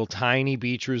had little tiny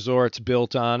beach resorts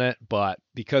built on it, but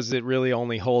because it really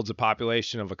only holds a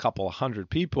population of a couple hundred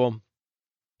people,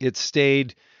 it's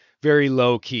stayed very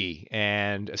low key,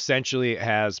 and essentially it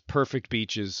has perfect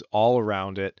beaches all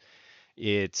around it.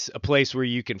 It's a place where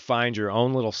you can find your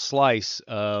own little slice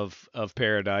of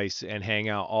paradise and hang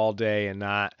out all day and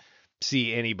not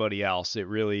see anybody else. It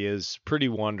really is pretty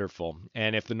wonderful.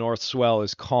 And if the North Swell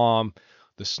is calm,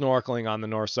 the snorkeling on the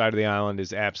north side of the island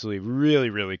is absolutely really,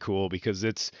 really cool because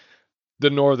it's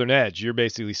the northern edge. You're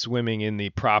basically swimming in the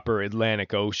proper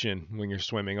Atlantic Ocean when you're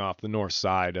swimming off the north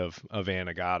side of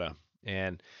Anegada.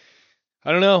 And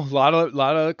I don't know, a lot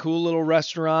of cool little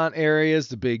restaurant areas,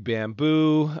 the Big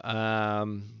Bamboo.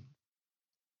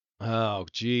 Oh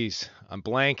geez, I'm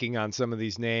blanking on some of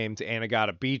these names.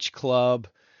 Anegada Beach Club,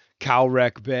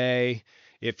 Cowwreck Bay.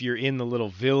 If you're in the little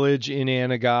village in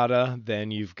Anegada, then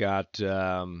you've got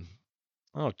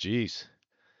oh geez,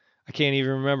 I can't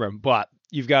even remember 'em, but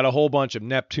you've got a whole bunch of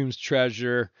Neptune's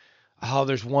Treasure. Oh,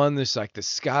 there's like the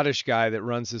Scottish guy that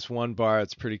runs this one bar.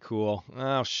 It's pretty cool.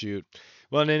 Oh shoot.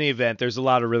 Well, in any event, there's a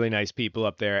lot of really nice people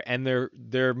up there, and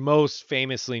they're most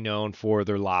famously known for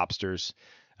their lobsters,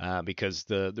 because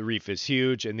the reef is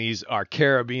huge, and these are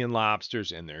Caribbean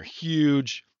lobsters, and they're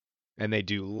huge, and they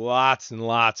do lots and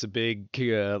lots of big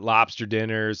lobster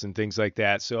dinners and things like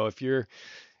that. So if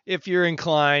you're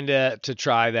inclined to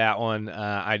try that one,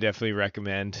 I definitely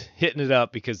recommend hitting it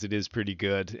up because it is pretty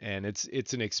good and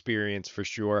it's an experience for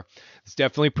sure. It's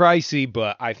definitely pricey,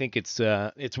 but I think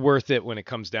it's worth it when it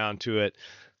comes down to it.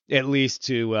 At least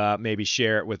to maybe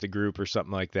share it with a group or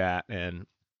something like that, and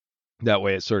that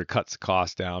way it sort of cuts the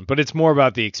cost down. But it's more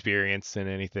about the experience than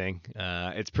anything.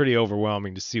 It's pretty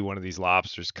overwhelming to see one of these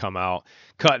lobsters come out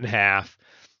cut in half,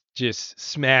 just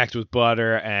smacked with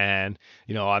butter. And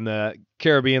on the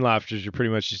Caribbean lobsters, you're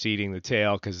pretty much just eating the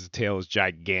tail because the tail is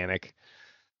gigantic.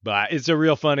 But it's a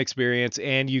real fun experience,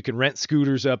 and you can rent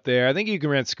scooters up there. I think you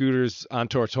can rent scooters on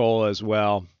Tortola as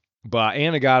well. But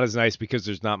Anegada is nice because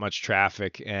there's not much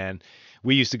traffic, and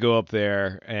we used to go up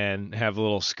there and have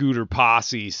little scooter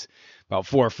posses, about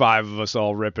 4 or 5 of us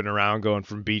all ripping around, going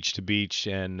from beach to beach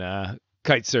and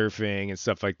kite surfing and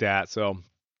stuff like that. So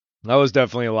that was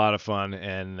definitely a lot of fun,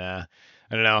 and I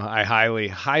don't know, I highly,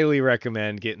 highly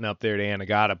recommend getting up there to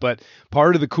Anegada. But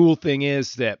part of the cool thing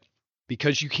is that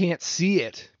because you can't see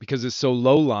it, because it's so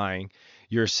low lying,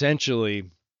 you're essentially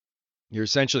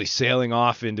sailing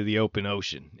off into the open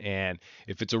ocean. And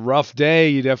if it's a rough day,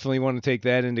 you definitely want to take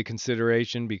that into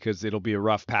consideration because it'll be a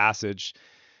rough passage.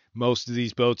 Most of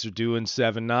these boats are doing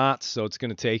 7 knots, so it's going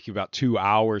to take you about 2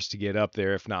 hours to get up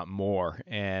there, if not more.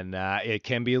 And it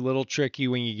can be a little tricky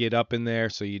when you get up in there,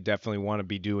 so you definitely want to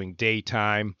be doing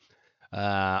daytime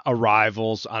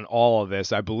arrivals on all of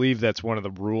this. I believe that's one of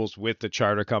the rules with the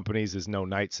charter companies is no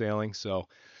night sailing, so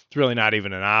it's really not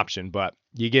even an option. But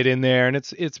you get in there and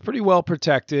it's pretty well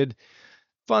protected.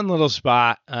 Fun little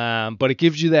spot, but it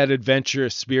gives you that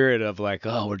adventurous spirit of like,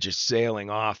 oh, we're just sailing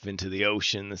off into the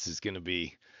ocean. This is gonna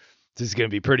be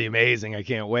pretty amazing. I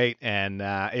can't wait, and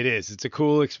it is. It's a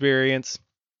cool experience,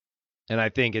 and I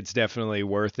think it's definitely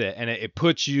worth it. And it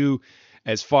puts you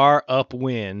as far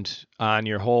upwind on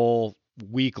your whole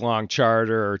week-long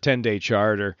charter or 10-day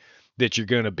charter that you're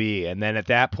going to be. And then at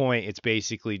that point, it's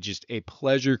basically just a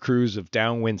pleasure cruise of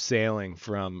downwind sailing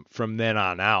from then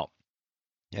on out.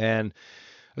 And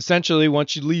essentially,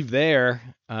 once you leave there,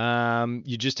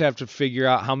 you just have to figure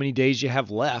out how many days you have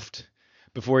left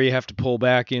before you have to pull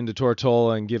back into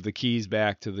Tortola and give the keys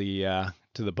back to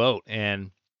the boat. And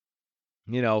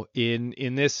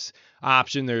in this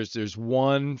option, there's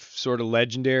one sort of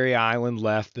legendary island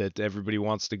left that everybody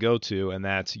wants to go to, and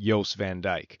that's Joost Van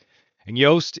Dyke. And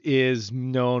Joost is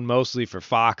known mostly for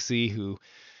Foxy, who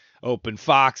opened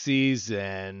Foxy's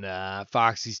and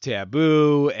Foxy's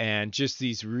Taboo, and just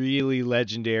these really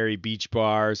legendary beach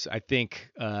bars. I think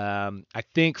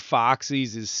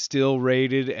Foxy's is still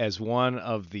rated as one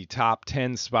of the top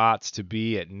 10 spots to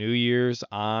be at New Year's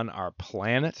on our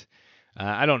planet.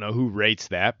 I don't know who rates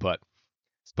that, but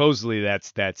supposedly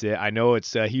that's it. I know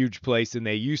it's a huge place, and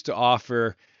they used to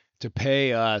offer to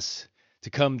pay us to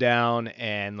come down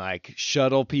and like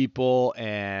shuttle people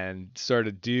and sort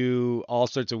of do all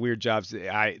sorts of weird jobs.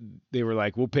 They were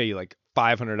like, we'll pay you like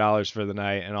 $500 for the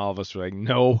night, and all of us were like,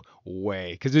 no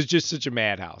way, because it's just such a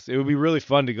madhouse. It would be really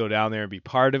fun to go down there and be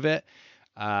part of it,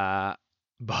 but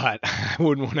I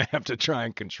wouldn't want to have to try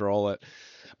and control it.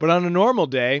 But on a normal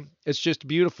day, it's just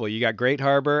beautiful. You got Great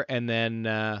Harbor, and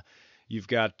then you've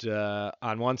got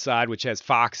on one side, which has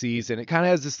Foxy's, and it kind of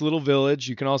has this little village.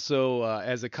 You can also,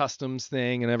 as a customs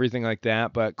thing and everything like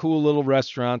that, but cool little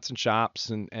restaurants and shops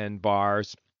and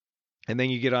bars. And then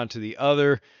you get onto the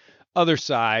other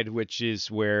side, which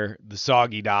is where the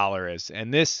Soggy Dollar is.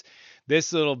 And this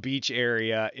little beach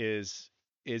area is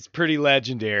pretty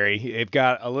legendary. They've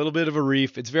got a little bit of a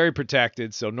reef. It's very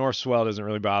protected, so north swell doesn't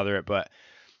really bother it, but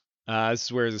this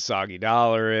is where the Soggy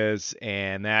Dollar is,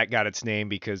 and that got its name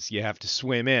because you have to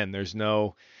swim in. There's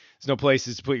no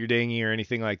places to put your dinghy or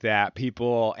anything like that.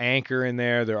 People anchor in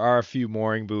there. There are a few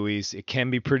mooring buoys. It can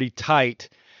be pretty tight,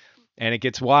 and it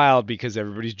gets wild because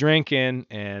everybody's drinking,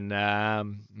 and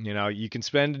you can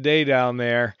spend a day down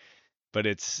there, but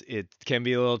it can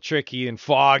be a little tricky and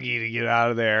foggy to get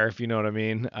out of there, if you know what I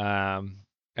mean,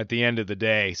 at the end of the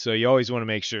day. So you always want to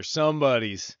make sure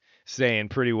somebody's staying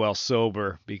pretty well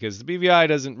sober, because the BVI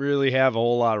doesn't really have a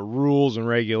whole lot of rules and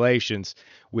regulations,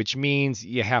 which means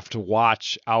you have to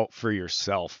watch out for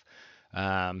yourself.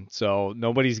 So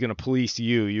nobody's going to police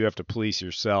you. You have to police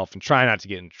yourself and try not to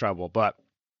get in trouble. But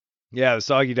yeah, the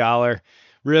Soggy Dollar,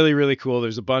 really, really cool.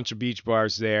 There's a bunch of beach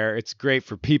bars there. It's great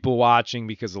for people watching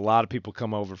because a lot of people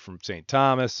come over from St.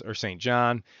 Thomas or St.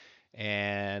 John.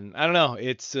 And I don't know,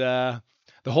 it's the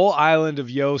whole island of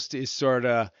Yost is sort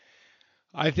of,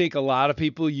 I think a lot of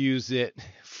people use it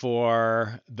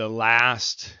for the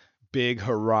last big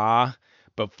hurrah,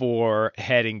 before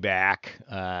heading back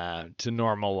to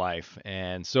normal life.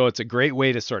 And so it's a great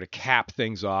way to sort of cap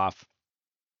things off.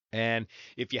 And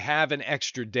if you have an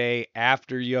extra day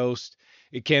after Yost,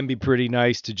 it can be pretty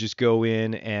nice to just go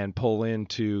in and pull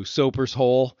into Soper's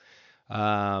Hole,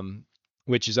 um,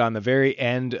 which is on the very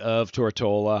end of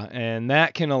Tortola. And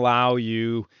that can allow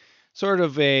you sort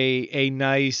of a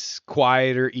nice,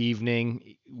 quieter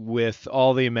evening with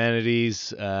all the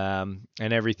amenities and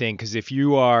everything. Because if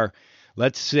you are,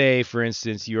 let's say, for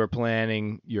instance, you are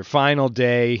planning your final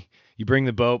day, you bring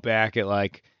the boat back at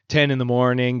like 10 in the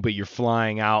morning, but you're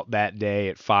flying out that day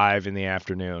at 5 in the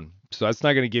afternoon. So that's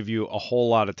not going to give you a whole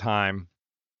lot of time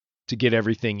to get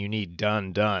everything you need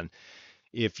done.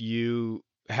 If you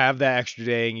have that extra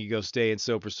day and you go stay in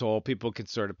Soper's Hole, people can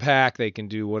sort of pack, they can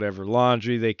do whatever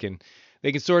laundry, they can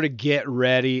sort of get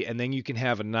ready, and then you can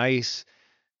have a nice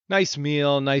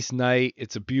meal, nice night.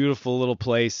 It's a beautiful little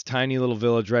place, tiny little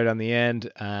village right on the end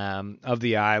of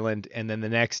the island. And then the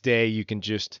next day, you can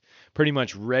just pretty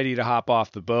much ready to hop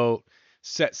off the boat,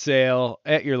 set sail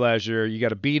at your leisure. You got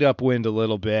to beat up wind a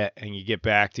little bit, and you get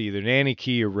back to either Nanny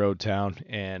Key or Road Town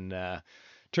and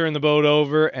turn the boat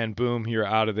over, and boom, you're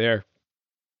out of there.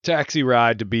 Taxi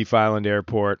ride to Beef Island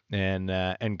Airport, and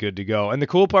good to go. And the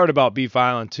cool part about Beef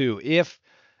Island too, if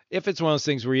it's one of those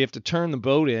things where you have to turn the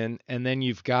boat in and then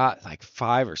you've got like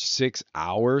 5 or 6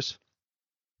 hours,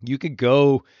 you could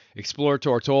go explore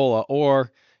Tortola,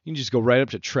 or you can just go right up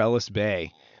to Trellis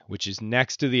Bay, which is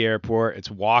next to the airport.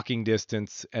 It's walking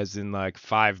distance, as in like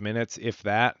 5 minutes, if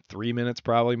that, 3 minutes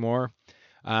probably more.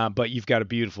 But you've got a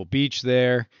beautiful beach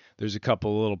there. There's a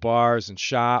couple of little bars and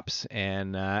shops,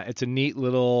 and it's a neat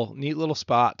little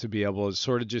spot to be able to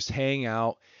sort of just hang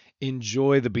out,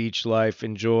 enjoy the beach life,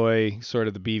 enjoy sort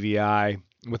of the BVI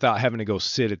without having to go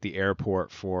sit at the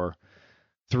airport for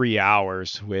 3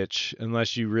 hours, which,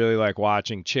 unless you really like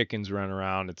watching chickens run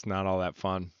around, it's not all that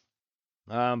fun.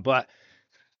 But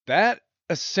that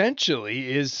essentially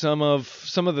is some of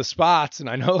the spots, and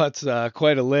I know that's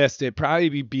quite a list. It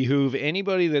probably behoove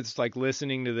anybody that's like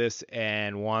listening to this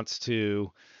and wants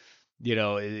to,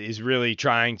 is really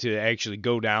trying to actually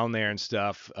go down there and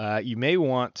stuff. You may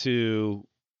want to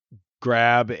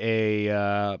grab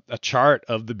a chart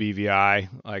of the BVI,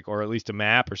 like, or at least a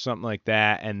map or something like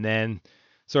that, and then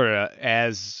sort of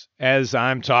as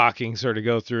I'm talking, sort of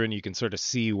go through, and you can sort of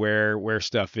see where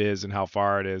stuff is and how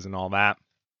far it is and all that.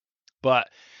 But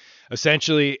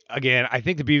essentially, again, I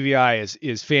think the BVI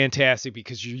is fantastic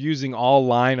because you're using all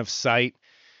line of sight.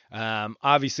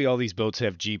 Obviously, all these boats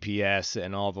have GPS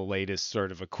and all the latest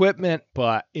sort of equipment,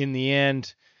 but in the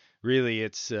end, really,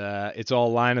 it's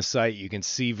all line of sight. You can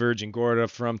see Virgin Gorda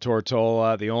from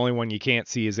Tortola. The only one you can't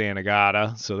see is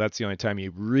Anegada, so that's the only time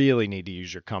you really need to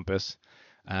use your compass.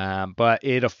 But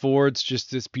it affords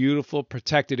just this beautiful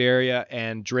protected area,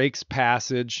 and Drake's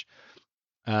Passage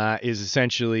is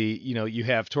essentially, you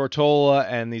have Tortola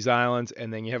and these islands,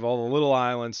 and then you have all the little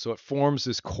islands, so it forms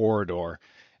this corridor.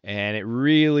 And it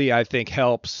really, I think,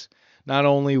 helps not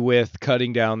only with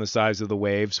cutting down the size of the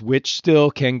waves, which still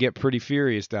can get pretty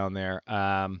furious down there.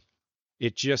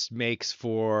 It just makes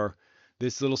for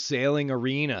this little sailing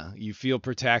arena. You feel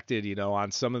protected,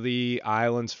 on some of the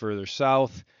islands further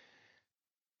south.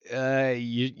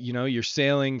 You're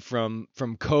sailing from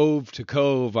cove to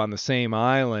cove on the same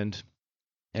island,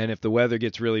 and if the weather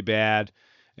gets really bad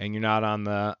and you're not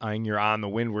you're on the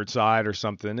windward side or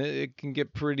something, it can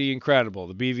get pretty incredible.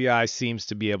 The BVI seems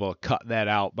to be able to cut that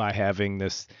out by having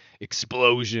this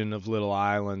explosion of little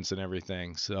islands and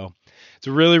everything. So it's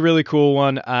a really, really cool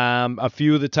one. A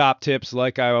few of the top tips,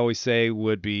 like I always say,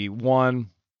 would be: one,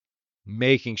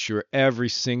 making sure every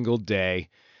single day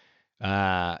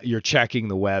you're checking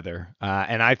the weather.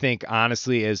 And I think,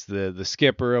 honestly, as the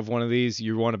skipper of one of these,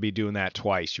 you want to be doing that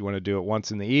twice. You want to do it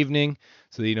once in the evening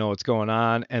so that you know what's going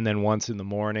on, and then once in the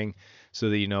morning so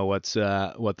that you know what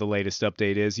the latest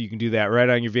update is. You can do that right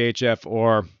on your VHF,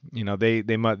 or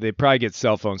they probably get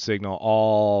cell phone signal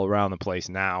all around the place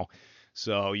now,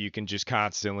 so you can just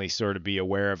constantly sort of be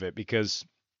aware of it, because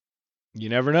you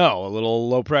never know, a little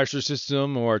low pressure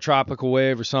system or a tropical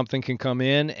wave or something can come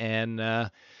in, and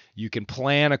you can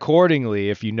plan accordingly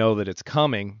if you know that it's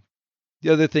coming.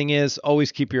 The other thing is,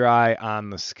 always keep your eye on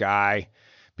the sky,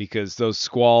 because those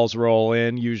squalls roll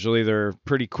in. Usually they're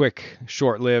pretty quick,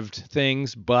 short-lived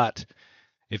things, but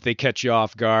if they catch you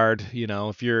off guard,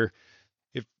 if you're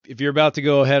about to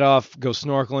go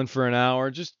snorkeling for an hour,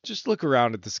 just look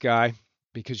around at the sky,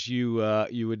 because you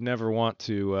would never want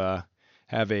to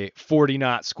have a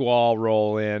 40-knot squall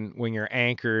roll in when you're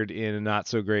anchored in a not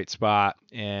so great spot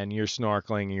and you're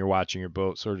snorkeling and you're watching your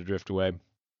boat sort of drift away.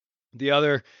 The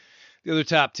other The other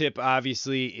top tip,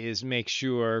 obviously, is make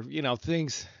sure,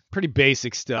 things, pretty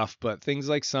basic stuff, but things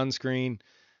like sunscreen.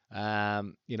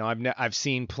 I've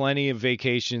seen plenty of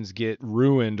vacations get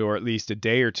ruined, or at least a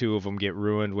day or two of them get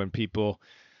ruined when people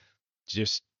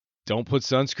just don't put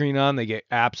sunscreen on. They get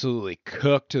absolutely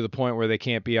cooked to the point where they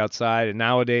can't be outside. And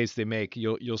nowadays they make,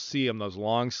 you'll see them, those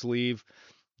long sleeve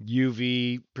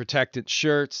UV protected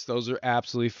shirts. Those are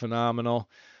absolutely phenomenal.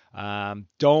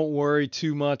 Don't worry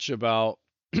too much about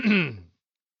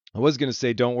I was going to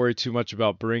say don't worry too much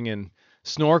about bringing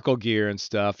snorkel gear and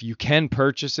stuff. You can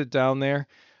purchase it down there.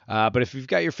 But if you've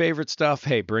got your favorite stuff,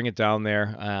 hey, bring it down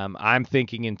there. I'm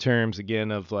thinking in terms,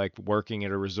 again, of like working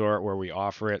at a resort where we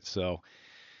offer it. So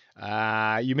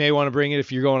you may want to bring it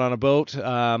if you're going on a boat.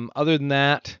 Other than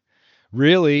that,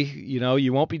 really,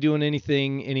 you won't be doing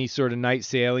any sort of night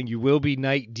sailing. You will be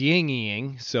night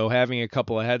dinghying. So having a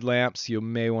couple of headlamps, you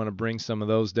may want to bring some of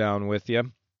those down with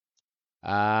you.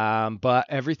 But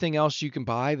everything else you can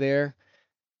buy there,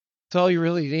 that's all you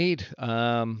really need.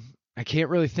 I can't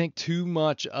really think too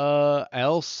much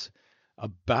else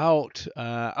about.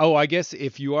 I guess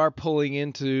if you are pulling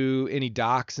into any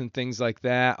docks and things like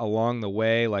that along the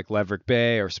way, like Leverick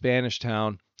Bay or Spanish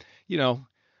Town, you know,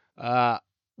 uh,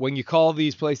 when you call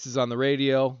these places on the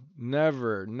radio,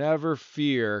 never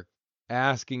fear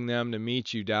asking them to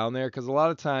meet you down there, because a lot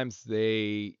of times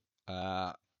they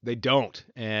don't,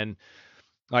 and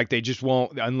like they just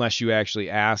won't unless you actually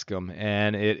ask them.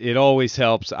 And it always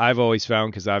helps. I've always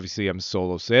found, because obviously I'm a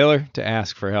solo sailor, to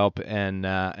ask for help, and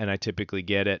I typically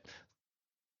get it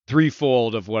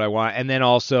threefold of what I want. And then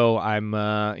also I'm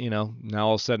now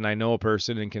all of a sudden I know a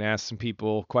person and can ask some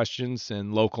people questions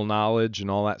and local knowledge and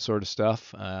all that sort of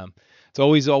stuff. It's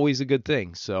always a good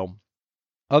thing. So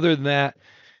other than that,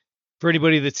 for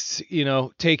anybody that's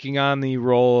taking on the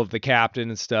role of the captain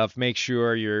and stuff, make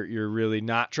sure you're really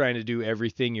not trying to do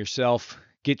everything yourself.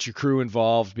 Get your crew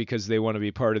involved, because they want to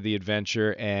be part of the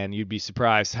adventure, and you'd be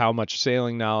surprised how much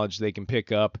sailing knowledge they can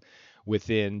pick up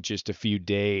within just a few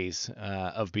days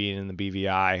of being in the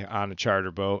BVI on a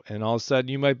charter boat, and all of a sudden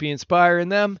you might be inspiring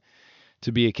them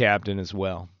to be a captain as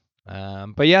well.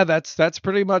 But yeah, that's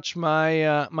pretty much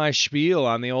my spiel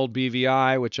on the old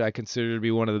BVI, which I consider to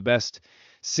be one of the best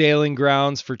sailing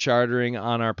grounds for chartering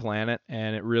on our planet,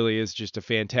 and it really is just a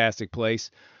fantastic place.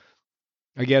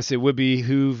 I guess it would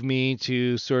behoove me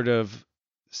to sort of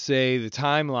say the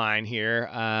timeline here.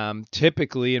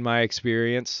 Typically, in my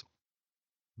experience,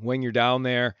 when you're down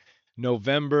there,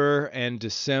 November and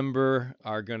December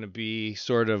are going to be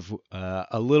sort of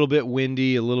a little bit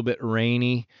windy, a little bit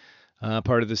rainy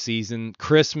part of the season.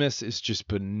 Christmas is just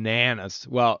bananas.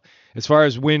 Well, as far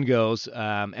as wind goes,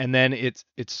 and then it's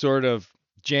sort of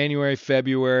January,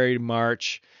 February,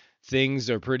 March. Things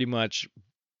are pretty much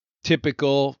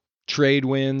typical trade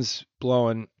winds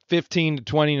blowing 15 to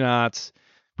 20 knots,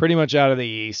 pretty much out of the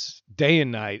east, day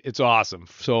and night. It's awesome.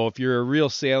 So if you're a real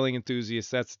sailing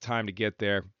enthusiast, that's the time to get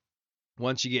there.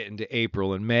 Once you get into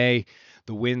April and May,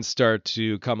 the winds start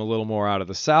to come a little more out of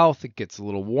the south. It gets a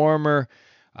little warmer.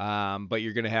 But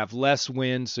you're going to have less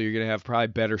wind, so you're going to have probably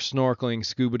better snorkeling,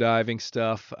 scuba diving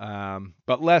stuff.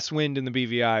 But less wind in the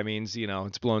BVI means,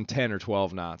 it's blowing 10 or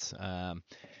 12 knots.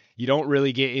 You don't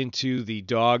really get into the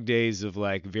dog days of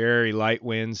like very light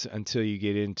winds until you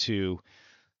get into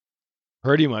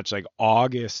pretty much like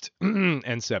August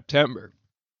and September.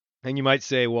 And you might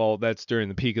say, well, that's during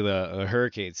the peak of the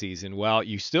hurricane season. Well,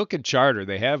 you still can charter.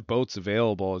 They have boats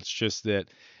available. It's just that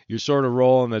you're sort of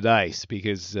rolling the dice,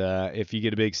 because if you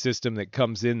get a big system that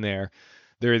comes in there,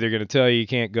 they're either going to tell you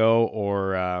can't go,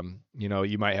 or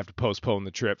you might have to postpone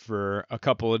the trip for a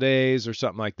couple of days or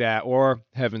something like that. Or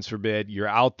heavens forbid, you're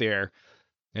out there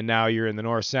and now you're in the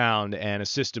North Sound and a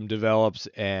system develops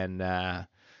and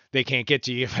they can't get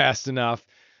to you fast enough.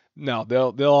 No,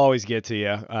 they'll always get to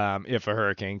you if a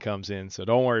hurricane comes in, so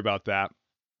don't worry about that.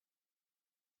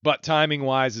 But timing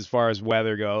wise, as far as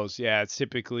weather goes, yeah,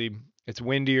 it's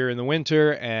windier in the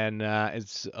winter, and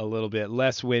it's a little bit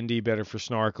less windy, better for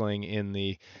snorkeling in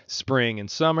the spring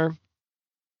and summer.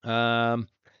 Um,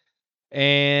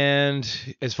 and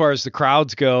as far as the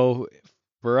crowds go,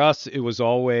 for us, it was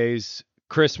always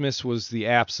Christmas was the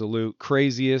absolute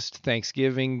craziest.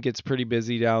 Thanksgiving gets pretty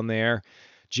busy down there.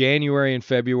 January and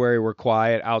February were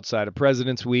quiet outside of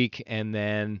President's Week, and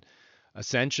then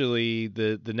essentially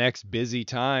the next busy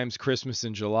times, Christmas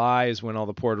and July, is when all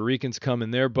the Puerto Ricans come in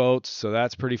their boats, so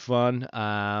that's pretty fun.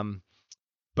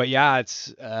 But yeah,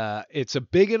 it's a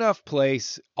big enough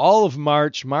place. All of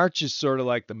March is sort of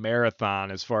like the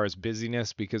marathon as far as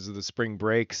busyness, because of the spring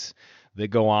breaks that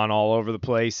go on all over the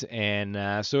place,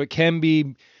 and so it can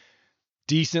be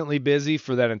decently busy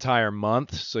for that entire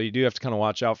month, so you do have to kind of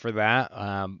watch out for that.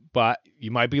 But you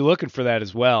might be looking for that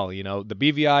as well. You know, the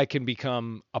BVI can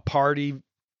become a party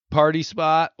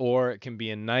spot, or it can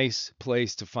be a nice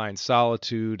place to find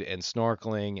solitude and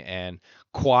snorkeling and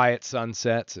quiet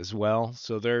sunsets as well.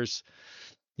 So there's,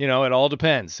 you know, it all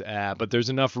depends. But there's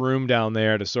enough room down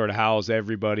there to sort of house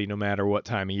everybody, no matter what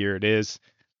time of year it is.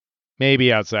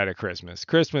 Maybe outside of Christmas.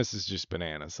 Christmas is just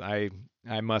bananas. I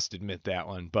must admit that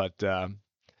one. But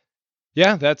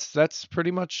yeah, that's pretty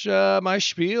much my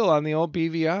spiel on the old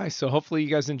BVI. So hopefully you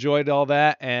guys enjoyed all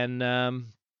that, and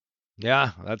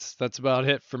yeah, that's about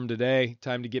it from today.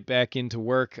 Time to get back into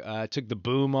work. I took the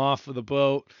boom off of the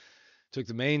boat, took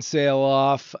the mainsail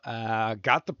off,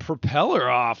 got the propeller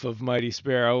off of Mighty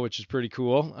Sparrow, which is pretty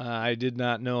cool. I did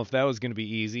not know if that was going to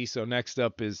be easy. So next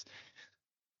up is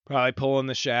probably pulling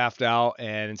the shaft out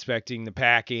and inspecting the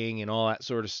packing and all that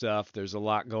sort of stuff. There's a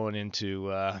lot going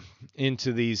into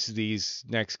these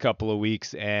next couple of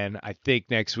weeks, and I think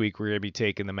next week we're gonna be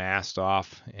taking the mast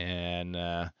off, and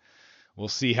we'll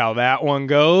see how that one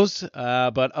goes.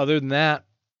 But other than that,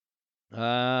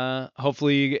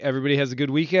 hopefully everybody has a good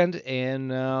weekend,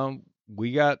 and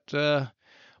we got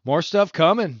more stuff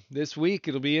coming this week.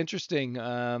 It'll be interesting.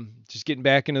 Just getting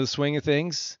back into the swing of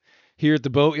things here at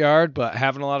the boatyard, but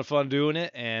having a lot of fun doing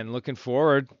it, and looking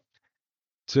forward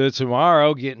to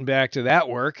tomorrow getting back to that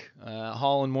work,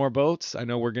 hauling more boats. I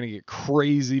know we're going to get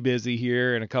crazy busy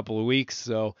here in a couple of weeks,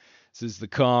 so this is the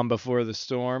calm before the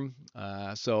storm.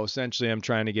 So essentially I'm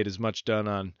trying to get as much done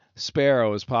on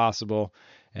Sparrow as possible,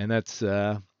 and that's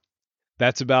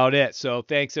about it. So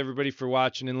thanks everybody for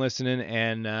watching and listening,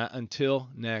 and until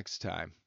next time.